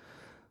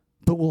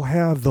 but will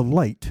have the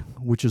light,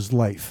 which is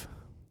life.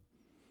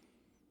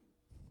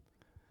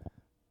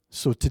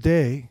 So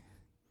today,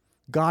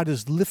 God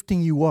is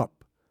lifting you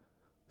up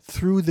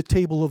through the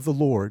table of the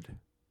Lord,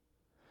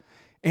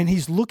 and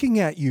he's looking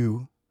at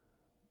you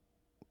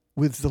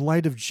with the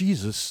light of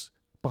Jesus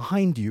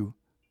behind you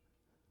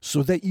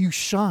so that you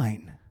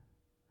shine,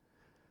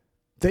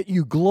 that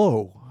you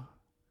glow,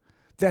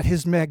 that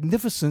his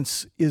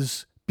magnificence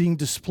is being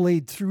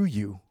displayed through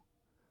you.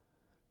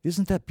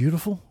 Isn't that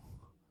beautiful?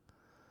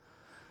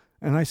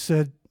 And I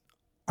said,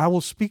 I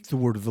will speak the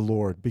word of the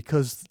Lord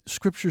because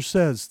Scripture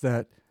says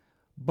that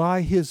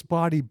by his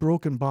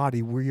broken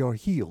body, we are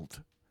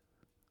healed.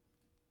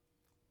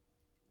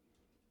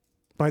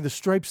 By the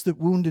stripes that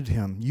wounded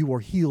him, you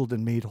are healed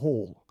and made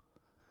whole.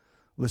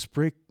 Let's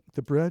break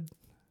the bread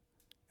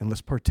and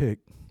let's partake.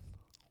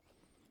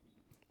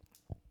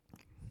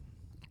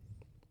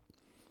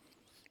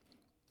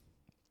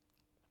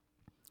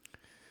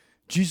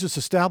 Jesus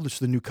established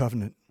the new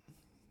covenant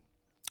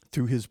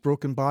through his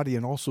broken body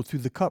and also through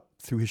the cup,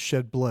 through his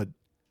shed blood.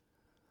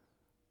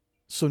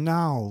 So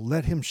now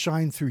let him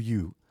shine through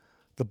you.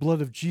 The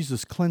blood of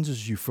Jesus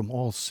cleanses you from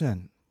all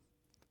sin.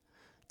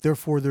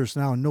 Therefore, there's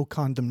now no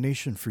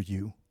condemnation for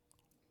you.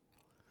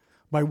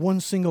 By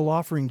one single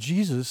offering,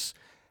 Jesus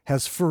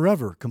has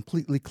forever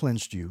completely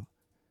cleansed you,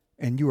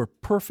 and you are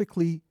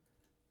perfectly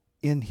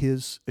in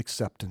his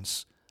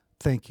acceptance.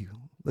 Thank you.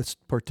 Let's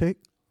partake.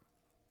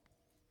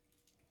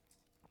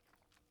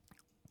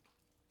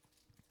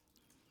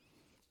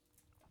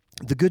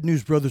 The good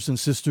news, brothers and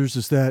sisters,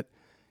 is that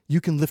you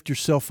can lift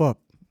yourself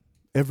up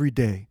every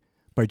day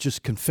by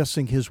just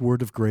confessing his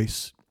word of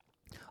grace,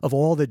 of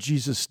all that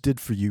Jesus did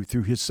for you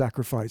through his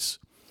sacrifice.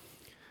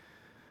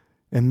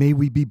 And may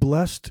we be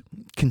blessed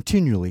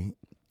continually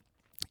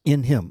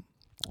in him.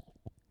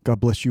 God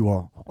bless you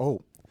all.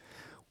 Oh,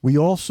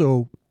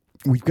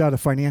 we've got a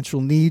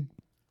financial need.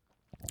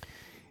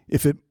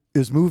 If it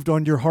is moved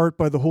on your heart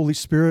by the Holy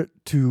Spirit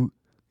to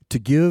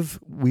give,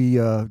 we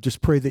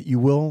just pray that you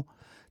will,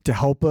 to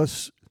help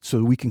us so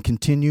that we can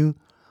continue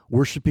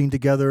worshiping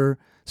together,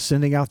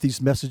 sending out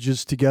these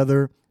messages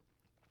together.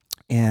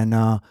 And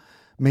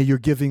may your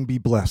giving be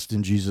blessed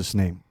in Jesus'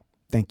 name.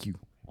 Thank you.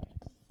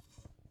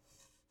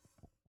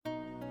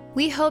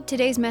 We hope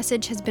today's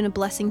message has been a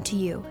blessing to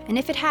you, and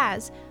if it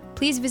has,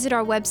 please visit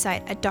our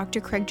website at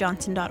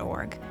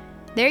drcraigjohnson.org.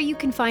 There you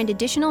can find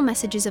additional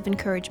messages of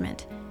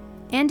encouragement.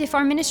 And if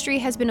our ministry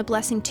has been a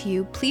blessing to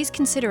you, please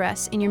consider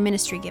us in your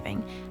ministry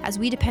giving, as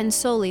we depend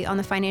solely on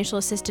the financial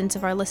assistance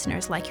of our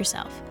listeners like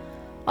yourself.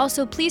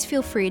 Also, please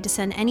feel free to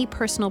send any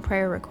personal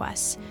prayer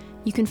requests.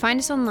 You can find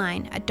us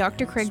online at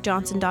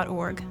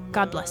drcraigjohnson.org.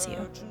 God bless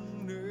you.